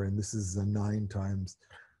 24-core, and this is a 9 times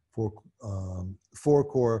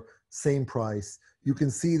 4-core, same price. You can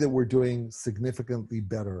see that we're doing significantly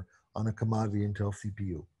better on a commodity Intel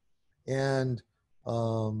CPU. And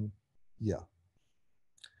yeah.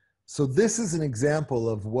 So this is an example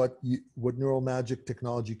of what Neural Magic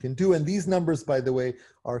technology can do. And these numbers, by the way,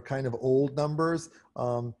 are kind of old numbers.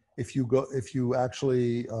 If you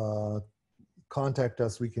actually contact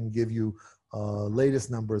us, we can give you latest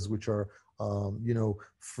numbers, which are, for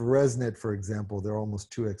ResNet, for example, they're almost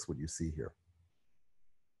 2x what you see here.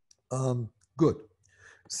 Good.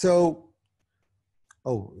 So,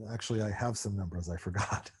 oh, actually, I have some numbers I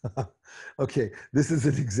forgot. Okay, this is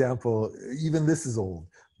an example. Even this is old.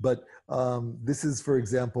 But this is, for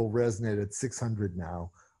example, ResNet at 600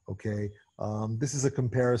 now, okay? This is a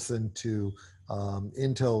comparison to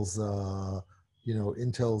Intel's,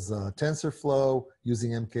 Intel's TensorFlow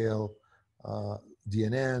using MKL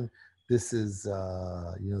DNN. This is,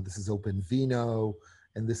 this is OpenVINO,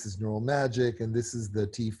 and this is Neural Magic, and this is the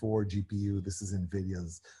T4 GPU. This is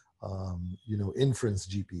NVIDIA's, inference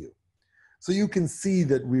GPU. So you can see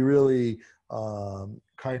that we really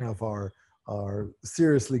kind of are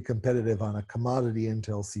seriously competitive on a commodity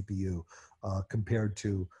Intel CPU compared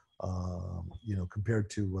to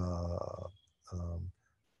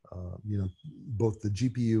both the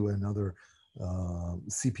GPU and other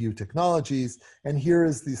CPU technologies. And here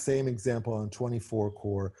is the same example on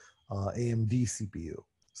 24-core AMD CPU.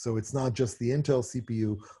 So it's not just the Intel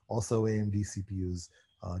CPU, also AMD CPUs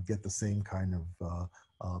get the same kind of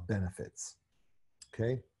benefits.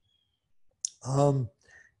 Okay.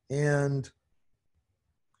 And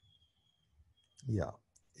yeah,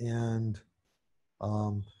 and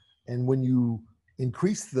when you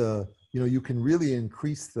increase the, you can really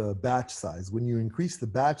increase the batch size. When you increase the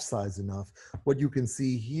batch size enough, what you can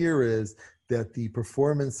see here is that the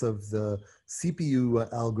performance of the CPU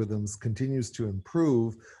algorithms continues to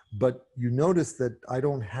improve, but you notice that I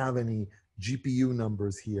don't have any GPU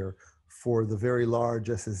numbers here for the very large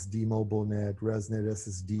SSD MobileNet, ResNet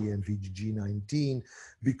SSD, and VGG19,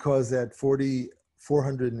 because at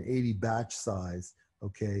 480 batch size,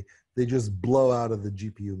 okay, they just blow out of the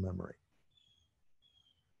GPU memory.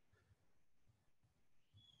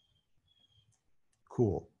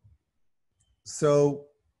 Cool. So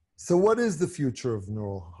So what is the future of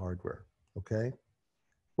neural hardware? Okay.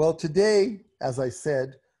 Well, today, as I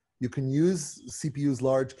said, you can use CPU's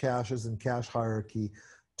large caches and cache hierarchy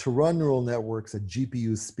to run neural networks at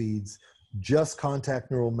GPU speeds. Just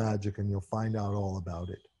contact Neural Magic and you'll find out all about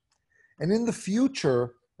it. And in the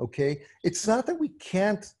future, okay, it's not that we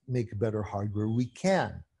can't make better hardware, we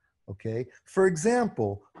can, okay? For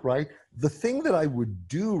example, right, the thing that I would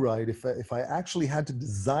do, right, if I actually had to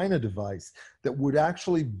design a device that would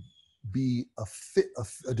actually be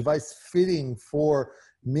a device fitting for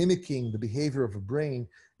mimicking the behavior of a brain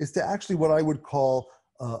is to actually what I would call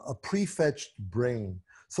a prefetched brain.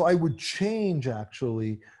 So I would change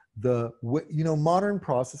actually modern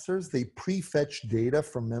processors, they prefetch data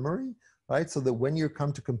from memory, right? So that when you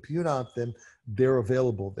come to compute on them, they're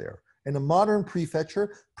available there. And a modern prefetcher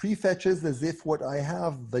prefetches as if what I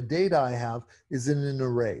have, the data I have, is in an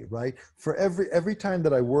array, right? For every time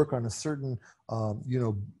that I work on a certain,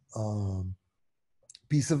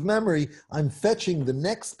 piece of memory, I'm fetching the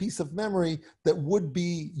next piece of memory that would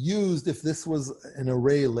be used if this was an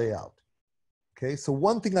array layout. Okay, so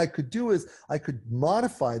one thing I could do is I could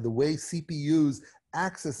modify the way CPUs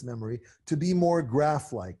access memory to be more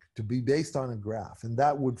graph-like, to be based on a graph. And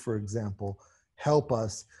that would, for example, help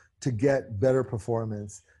us to get better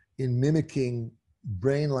performance in mimicking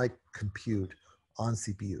brain-like compute on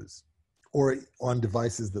CPUs or on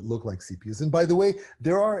devices that look like CPUs. And by the way,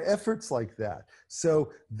 there are efforts like that.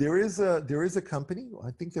 So there is a company,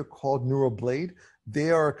 I think they're called Neuroblade.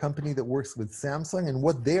 They are a company that works with Samsung, and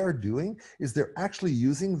what they are doing is they're actually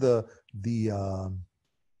using the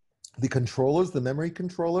controllers, the memory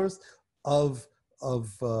controllers of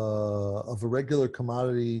a regular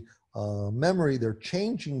commodity memory. They're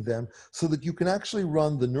changing them so that you can actually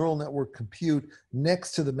run the neural network compute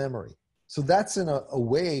next to the memory. So that's in a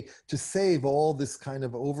way to save all this kind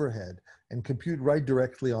of overhead and compute right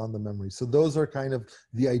directly on the memory. So those are kind of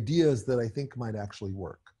the ideas that I think might actually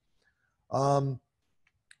work.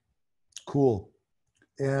 Cool.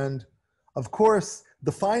 And of course,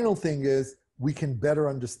 the final thing is we can better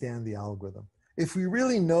understand the algorithm. If we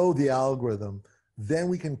really know the algorithm, then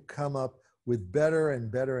we can come up with better and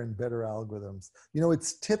better and better algorithms. You know,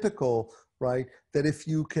 it's typical, right, that if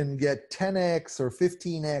you can get 10x or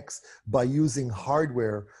 15x by using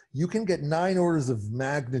hardware, you can get 9 orders of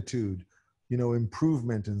magnitude,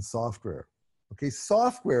 improvement in software. Okay,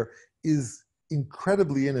 software is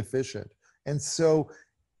incredibly inefficient. And so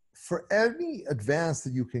for any advance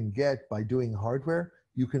that you can get by doing hardware,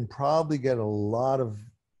 you can probably get a lot of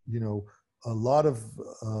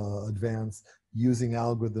advance using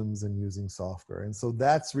algorithms and using software. And so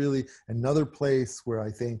that's really another place where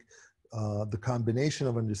I think the combination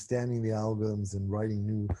of understanding the algorithms and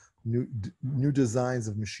writing new designs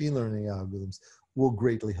of machine learning algorithms will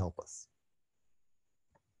greatly help us.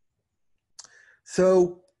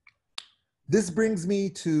 So this brings me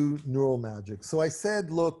to Neural Magic. So I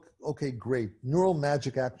said, look, okay, great. Neural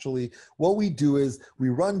Magic actually, what we do is we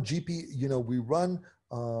run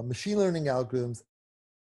machine learning algorithms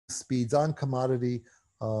speeds on commodity,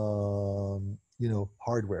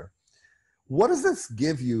 hardware. What does this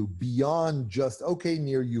give you beyond just, okay,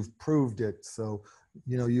 Nir, you've proved it. So,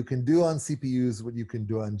 you can do on CPUs what you can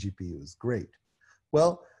do on GPUs. Great.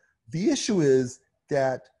 Well, the issue is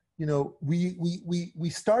that, we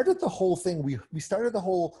started the whole thing, we started the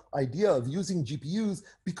whole idea of using GPUs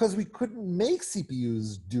because we couldn't make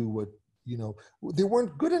CPUs do what, they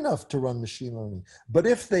weren't good enough to run machine learning. But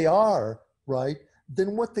if they are, right,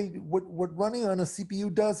 then what running on a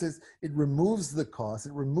CPU does is it removes the cost,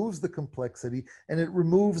 it removes the complexity, and it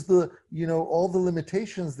removes the, all the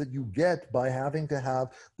limitations that you get by having to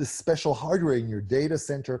have this special hardware in your data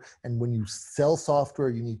center. And when you sell software,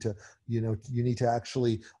 you need to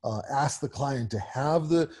actually ask the client to have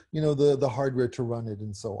the hardware to run it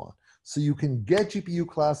and so on. So you can get GPU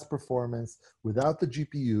class performance without the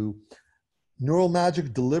GPU. Neural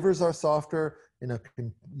Magic delivers our software in a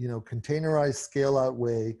containerized scale out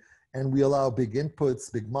way, and we allow big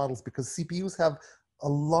inputs, big models, because CPUs have a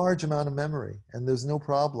large amount of memory and there's no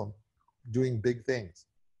problem doing big things.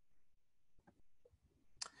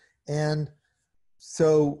 And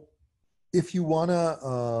so if you wanna,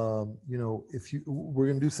 we're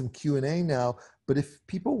gonna do some Q&A now, but if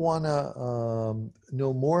people wanna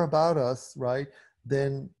know more about us, right,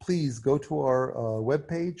 then please go to our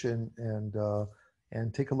webpage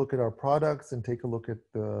and take a look at our products and take a look at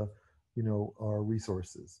our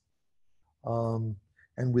resources. And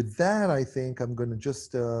with that, I think I'm going to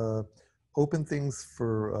just open things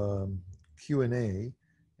for Q&A,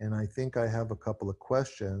 and I think I have a couple of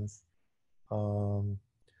questions.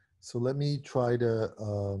 So let me try to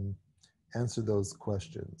answer those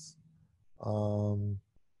questions.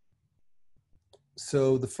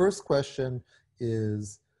 So the first question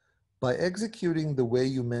is, by executing the way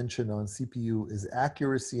you mentioned on CPU, is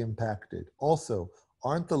accuracy impacted? Also,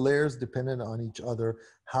 aren't the layers dependent on each other?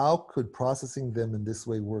 How could processing them in this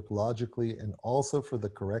way work logically and also for the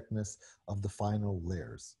correctness of the final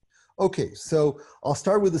layers? Okay, so I'll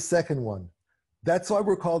start with the second one. That's why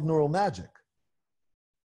we're called neural magic.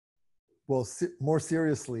 Well, more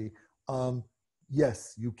seriously,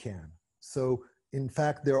 yes, you can. So in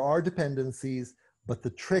fact, there are dependencies, but the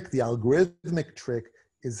trick, the algorithmic trick,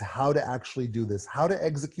 is how to actually do this, how to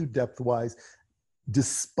execute depthwise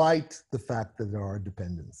despite the fact that there are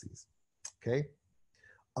dependencies, okay?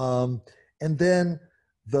 And then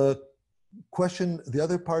the question, the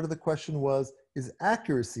other part of the question was, is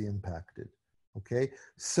accuracy impacted, okay?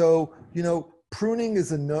 So, you know, pruning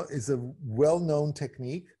is a well-known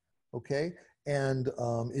technique, okay? And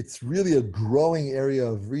it's really a growing area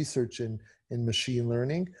of research in machine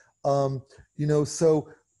learning. You know, so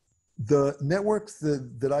the networks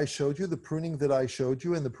that I showed you, the pruning that I showed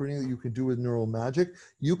you, and the pruning that you can do with neural magic,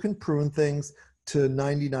 you can prune things to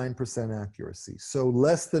 99% accuracy. So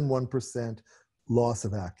less than 1% loss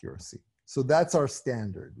of accuracy. So that's our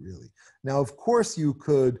standard, really. Now, of course, you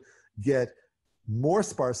could get more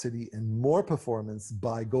sparsity and more performance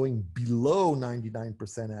by going below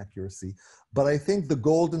 99% accuracy. But I think the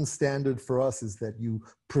golden standard for us is that you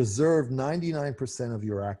preserve 99% of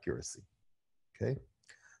your accuracy, okay?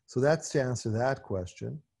 So that's to answer that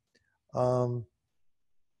question. The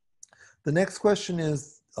next question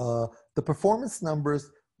is, the performance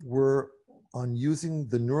numbers were on using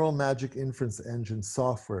the Neural Magic inference engine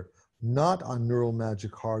software, not on Neural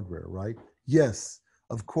Magic hardware, right? Yes,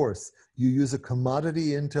 of course. You use a commodity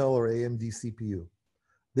Intel or AMD CPU.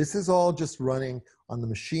 This is all just running on the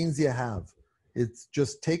machines you have. It's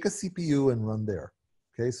just take a CPU and run there.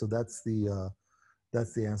 Okay, so that's the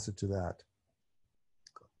answer to that.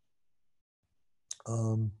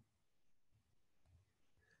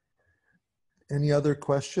 Any other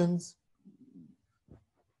questions?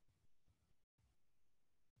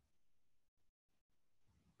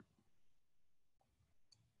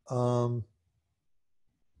 Let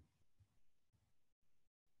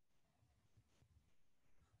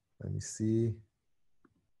me see.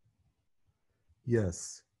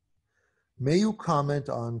 Yes. May you comment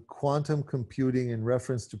on quantum computing in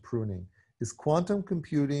reference to pruning? Is quantum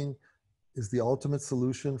computing the ultimate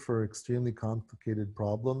solution for extremely complicated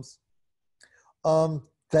problems?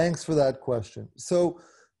 Thanks for that question. So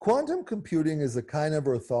quantum computing is a kind of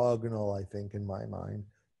orthogonal, I think, in my mind,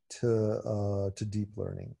 to deep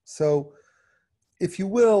learning. So if you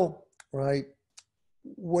will, right,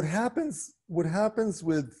 what happens with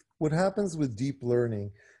deep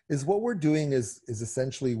learning is what we're doing is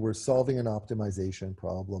essentially we're solving an optimization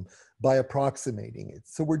problem by approximating it.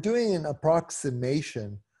 So we're doing an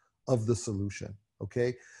approximation of the solution,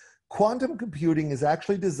 okay? Quantum computing is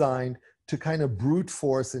actually designed to kind of brute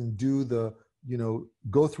force and do the, you know,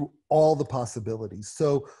 go through all the possibilities.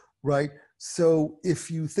 So, right, so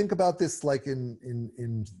if you think about this like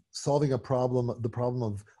in solving a problem, the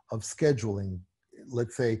problem of scheduling,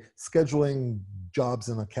 let's say scheduling jobs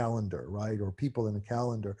in a calendar, right, or people in a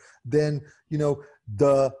calendar, then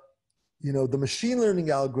the machine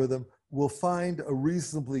learning algorithm will find a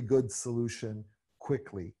reasonably good solution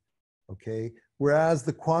quickly, okay? Whereas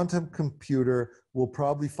the quantum computer will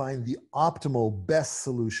probably find the optimal best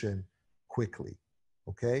solution quickly,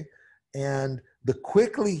 okay? And the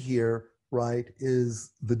quickly here, right,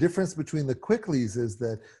 is the difference between the quicklies is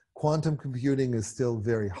that quantum computing is still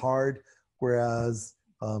very hard, whereas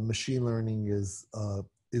machine learning is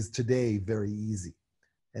today very easy.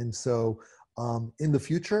 And so in the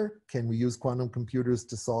future, can we use quantum computers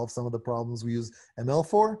to solve some of the problems we use ML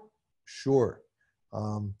for? Sure.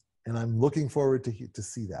 And I'm looking forward to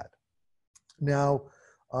see that. Now,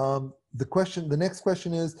 the next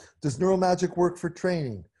question is, does neural magic work for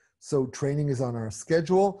training? So training is on our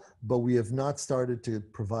schedule, but we have not started to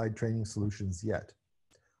provide training solutions yet.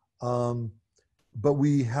 But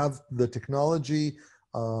we have the technology,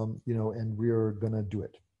 and we're gonna do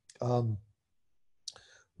it.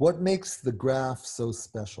 What makes the graph so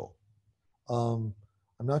special? I'm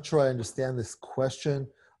not sure I understand this question.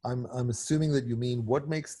 I'm assuming that you mean what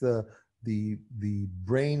makes the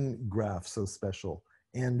brain graph so special?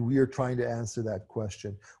 And we are trying to answer that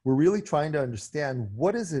question. We're really trying to understand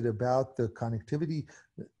what is it about the connectivity,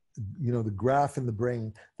 the graph in the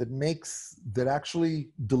brain that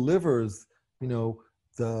actually delivers,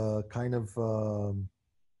 the kind of,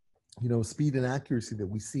 speed and accuracy that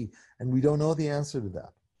we see. And we don't know the answer to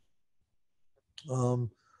that.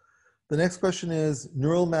 The next question is,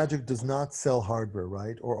 Neural Magic does not sell hardware,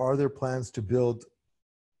 right? Or are there plans to build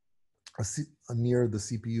near the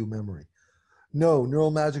CPU memory? No,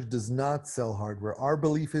 Neural Magic does not sell hardware. Our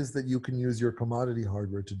belief is that you can use your commodity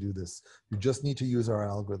hardware to do this. You just need to use our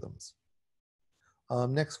algorithms.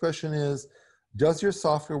 Next question is, does your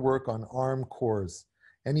software work on ARM cores?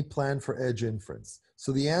 Any plan for edge inference?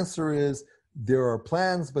 So the answer is, there are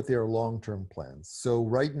plans, but they are long-term plans. So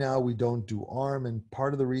right now we don't do ARM, and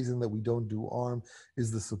part of the reason that we don't do ARM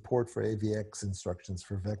is the support for AVX instructions,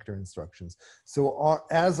 for vector instructions. So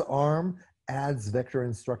as ARM adds vector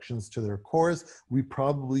instructions to their cores, we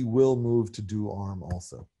probably will move to do ARM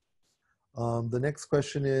also. The next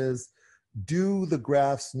question is, do the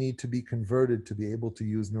graphs need to be converted to be able to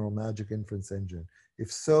use Neural Magic inference engine?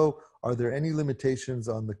 If so, are there any limitations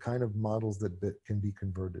on the kind of models that can be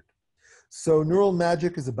converted? So Neural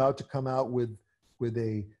Magic is about to come out with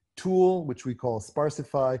a tool which we call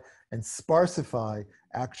Sparsify, and Sparsify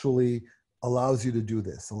actually allows you to do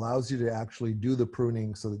this, allows you to actually do the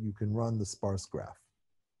pruning so that you can run the sparse graph.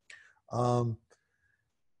 The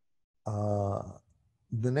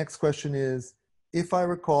next question is, if I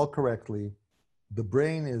recall correctly, the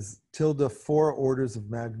brain is tilde 4 orders of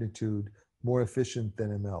magnitude more efficient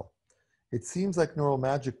than ML. It seems like Neural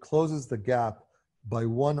Magic closes the gap by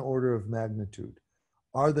 1 order of magnitude.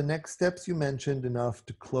 Are the next steps you mentioned enough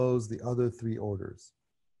to close the other 3 orders?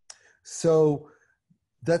 So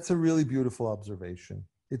that's a really beautiful observation.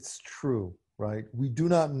 It's true, right? We do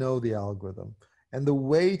not know the algorithm. And the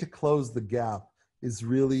way to close the gap is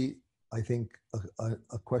really, I think,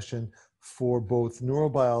 a question for both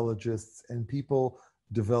neurobiologists and people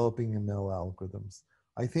developing ML algorithms.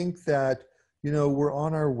 I think that, we're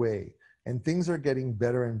on our way and things are getting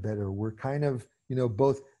better and better. We're kind of,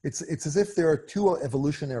 both, it's as if there are 2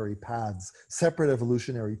 evolutionary paths, separate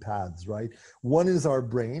evolutionary paths, right? One is our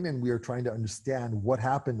brain, and we are trying to understand what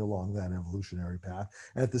happened along that evolutionary path.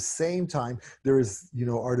 And at the same time, there is,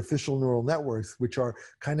 artificial neural networks, which are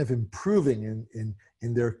kind of improving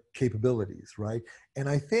in their capabilities, right? And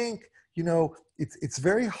I think, it's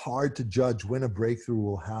very hard to judge when a breakthrough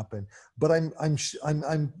will happen, but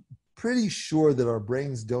I'm pretty sure that our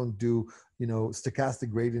brains don't do, stochastic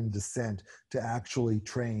gradient descent to actually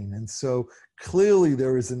train. And so clearly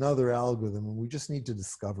there is another algorithm and we just need to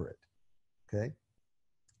discover it, okay?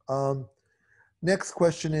 Next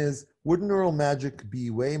question is, would Neural Magic be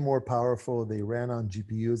way more powerful if they ran on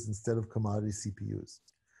GPUs instead of commodity CPUs?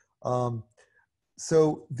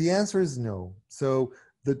 So the answer is no. So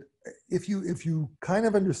if you kind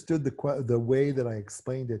of understood the way that I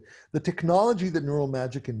explained it, the technology that Neural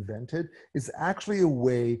Magic invented is actually a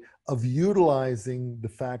way of utilizing the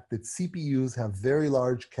fact that CPUs have very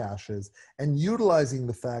large caches and utilizing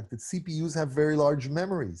the fact that CPUs have very large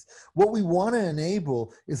memories. What we want to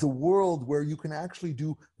enable is a world where you can actually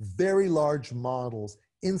do very large models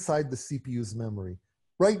inside the CPU's memory.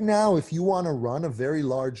 Right now, if you want to run a very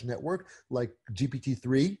large network like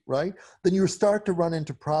GPT-3, right, then you start to run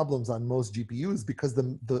into problems on most GPUs because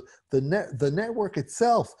the network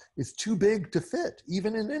itself is too big to fit,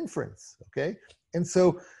 even in inference, okay? And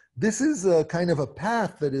so this is a kind of a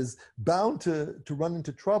path that is bound to run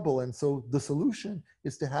into trouble. And so the solution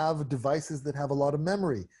is to have devices that have a lot of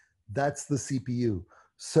memory. That's the CPU.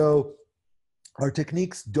 So our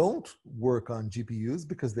techniques don't work on GPUs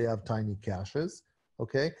because they have tiny caches.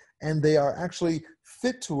 Okay, and they are actually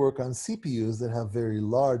fit to work on CPUs that have very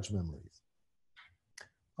large memories.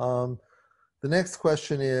 The next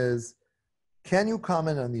question is, can you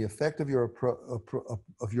comment on the effect of your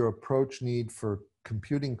approach need for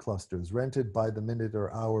computing clusters rented by the minute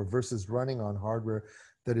or hour versus running on hardware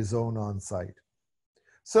that is owned on site?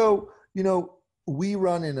 So, we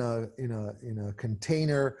run in a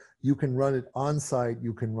container. You can run it on site.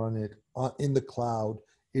 You can run it in the cloud.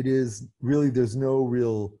 It is really, there's no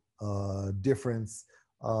real difference,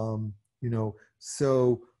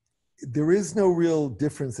 so there is no real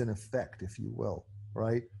difference in effect, if you will,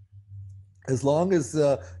 right? As long as,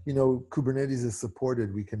 Kubernetes is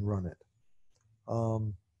supported, we can run it.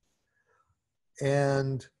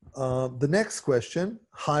 The next question,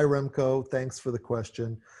 hi Remco, thanks for the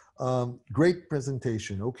question. Great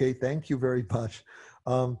presentation. Okay, thank you very much.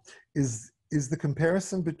 Is the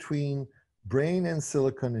comparison between brain and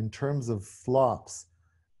silicon in terms of flops,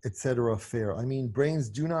 etc., fair? I mean, brains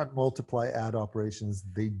do not multiply add operations.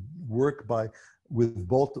 They work with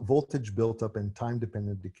voltage built up and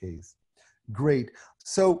time-dependent decays. Great.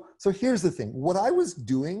 So here's the thing. What I was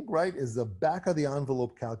doing, right, is a back of the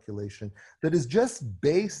envelope calculation that is just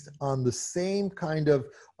based on the same kind of,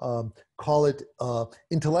 call it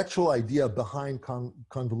intellectual idea behind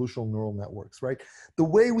convolutional neural networks, right? The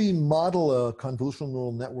way we model a convolutional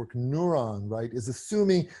neural network neuron, right, is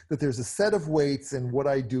assuming that there's a set of weights, and what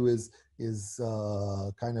I do is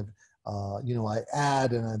kind of, I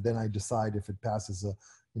add, and then I decide if it passes a,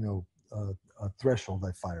 a threshold,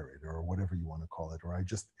 I fire it, or whatever you want to call it, or I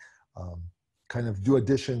just kind of do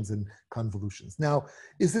additions and convolutions. Now,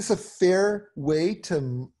 is this a fair way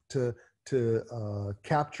to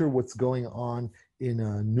capture what's going on in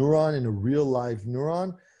a neuron, in a real live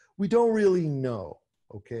neuron? We don't really know,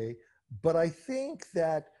 okay? But I think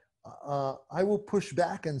that I will push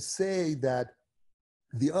back and say that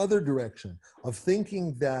the other direction of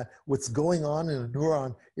thinking that what's going on in a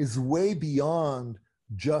neuron is way beyond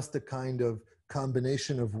just a kind of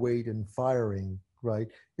combination of weight and firing, right,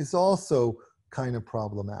 is also kind of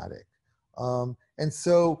problematic. And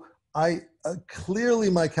so clearly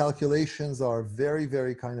my calculations are very,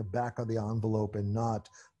 very kind of back of the envelope and not,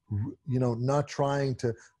 not trying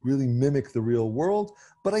to really mimic the real world,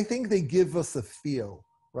 but I think they give us a feel,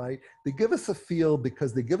 right? They give us a feel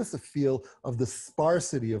because they give us a feel of the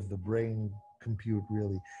sparsity of the brain compute,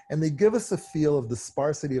 really. And they give us a feel of the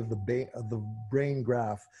sparsity of the brain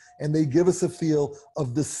graph. And they give us a feel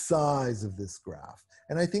of the size of this graph.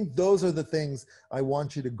 And I think those are the things I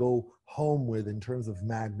want you to go home with in terms of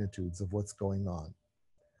magnitudes of what's going on.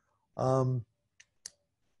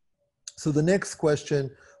 So the next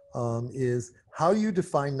question is, how do you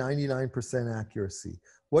define 99% accuracy?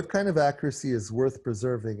 What kind of accuracy is worth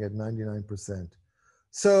preserving at 99%?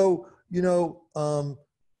 So,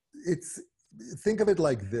 think of it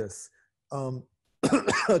like this.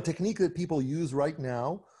 A technique that people use right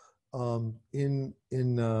now in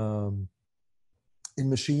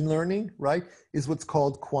machine learning, right, is what's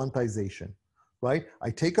called quantization, right? I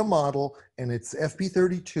take a model and it's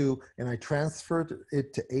FP32 and I transfer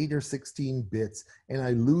it to 8 or 16 bits and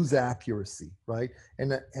I lose accuracy, right?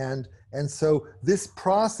 And so this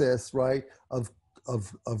process, right, of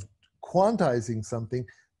quantizing something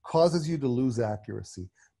causes you to lose accuracy.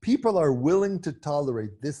 People are willing to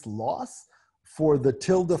tolerate this loss for the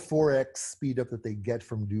tilde 4x speed up that they get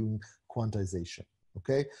from doing quantization,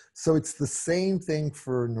 okay? So it's the same thing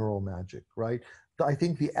for neural magic, right? I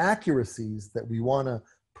think the accuracies that we want to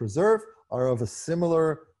preserve are of a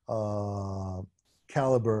similar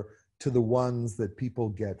caliber to the ones that people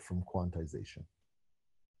get from quantization.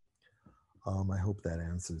 I hope that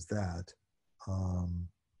answers that.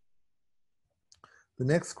 The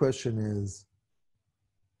next question is,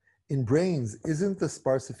 in brains, isn't the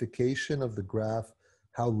sparsification of the graph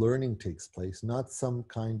how learning takes place, not some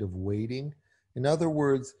kind of weighting? In other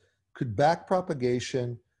words, could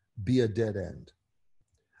backpropagation be a dead end?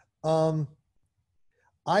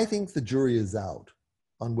 I think the jury is out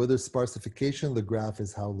on whether sparsification of the graph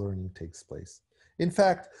is how learning takes place. In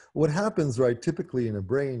fact, what happens, right, typically in a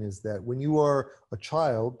brain is that when you are a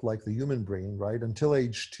child, like the human brain, right, until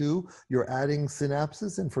age 2, you're adding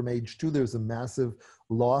synapses, and from age 2, there's a massive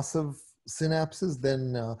loss of synapses.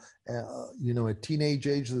 Then, at teenage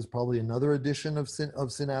age, there's probably another addition of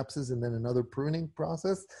synapses, and then another pruning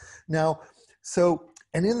process. Now,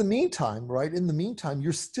 and in the meantime, right,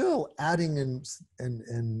 you're still adding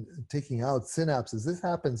and taking out synapses. This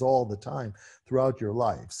happens all the time throughout your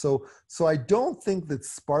life. So I don't think that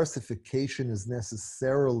sparsification is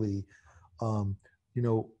necessarily, a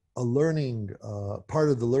learning, part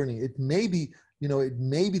of the learning. It may be,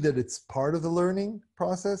 that it's part of the learning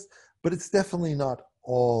process, but it's definitely not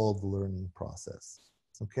all the learning process,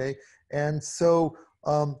 okay? And so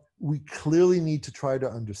we clearly need to try to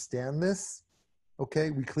understand this.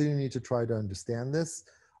 Okay, we clearly need to try to understand this.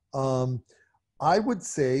 I would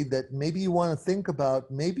say that maybe you want to think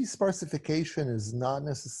about, maybe sparsification is not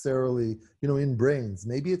necessarily, in brains.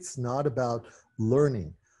 Maybe it's not about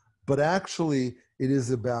learning, but actually it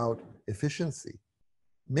is about efficiency.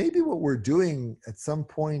 Maybe what we're doing at some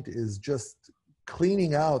point is just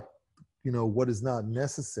cleaning out, what is not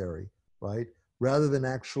necessary, right? Rather than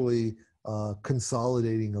actually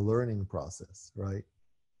consolidating a learning process, right?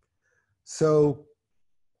 So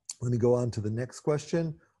let me go on to the next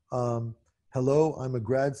question. Hello, I'm a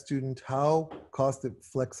grad student. How cost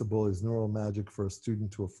flexible is neural magic for a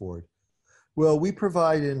student to afford? Well, we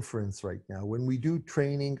provide inference right now. When we do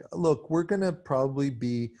training, look, we're going to probably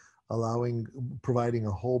be providing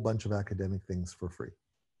a whole bunch of academic things for free.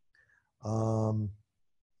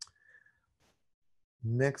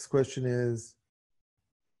 Next question is,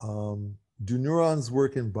 do neurons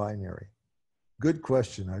work in binary? Good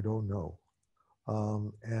question. I don't know.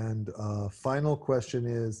 And final question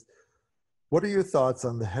is, what are your thoughts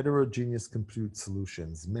on the heterogeneous compute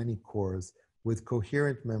solutions, many cores with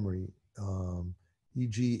coherent memory,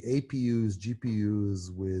 e.g. APUs,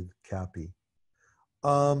 GPUs with CAPI?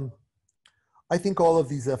 I think all of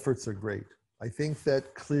these efforts are great. I think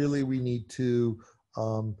that clearly we need to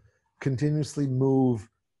continuously move,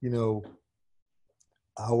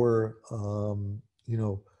 our,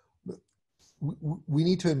 we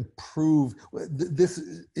need to improve this.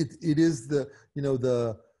 It is the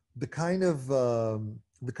kind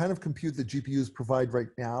of compute that GPUs provide right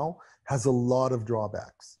now has a lot of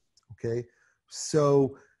drawbacks. Okay,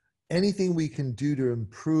 so anything we can do to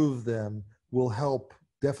improve them will help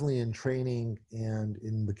definitely in training and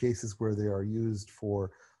in the cases where they are used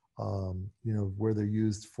for, where they're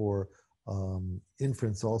used for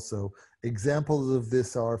inference also. Examples of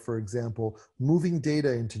this are, for example, moving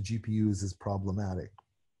data into GPUs is problematic.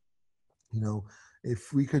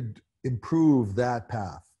 If we could improve that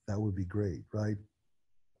path, that would be great, right?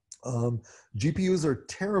 GPUs are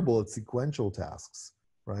terrible at sequential tasks,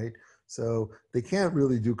 right? So they can't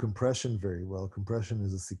really do compression very well. Compression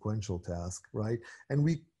is a sequential task, right? And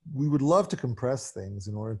we would love to compress things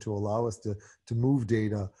in order to allow us to move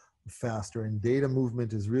data faster, and data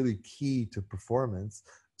movement is really key to performance.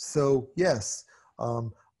 So yes,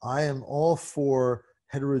 I am all for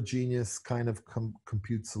heterogeneous kind of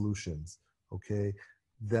compute solutions, okay,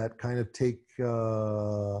 that kind of take,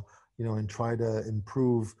 and try to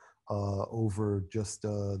improve over just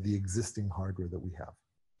the existing hardware that we have.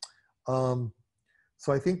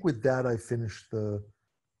 So I think with that, I finished the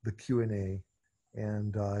Q&A,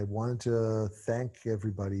 and I wanted to thank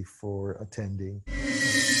everybody for attending.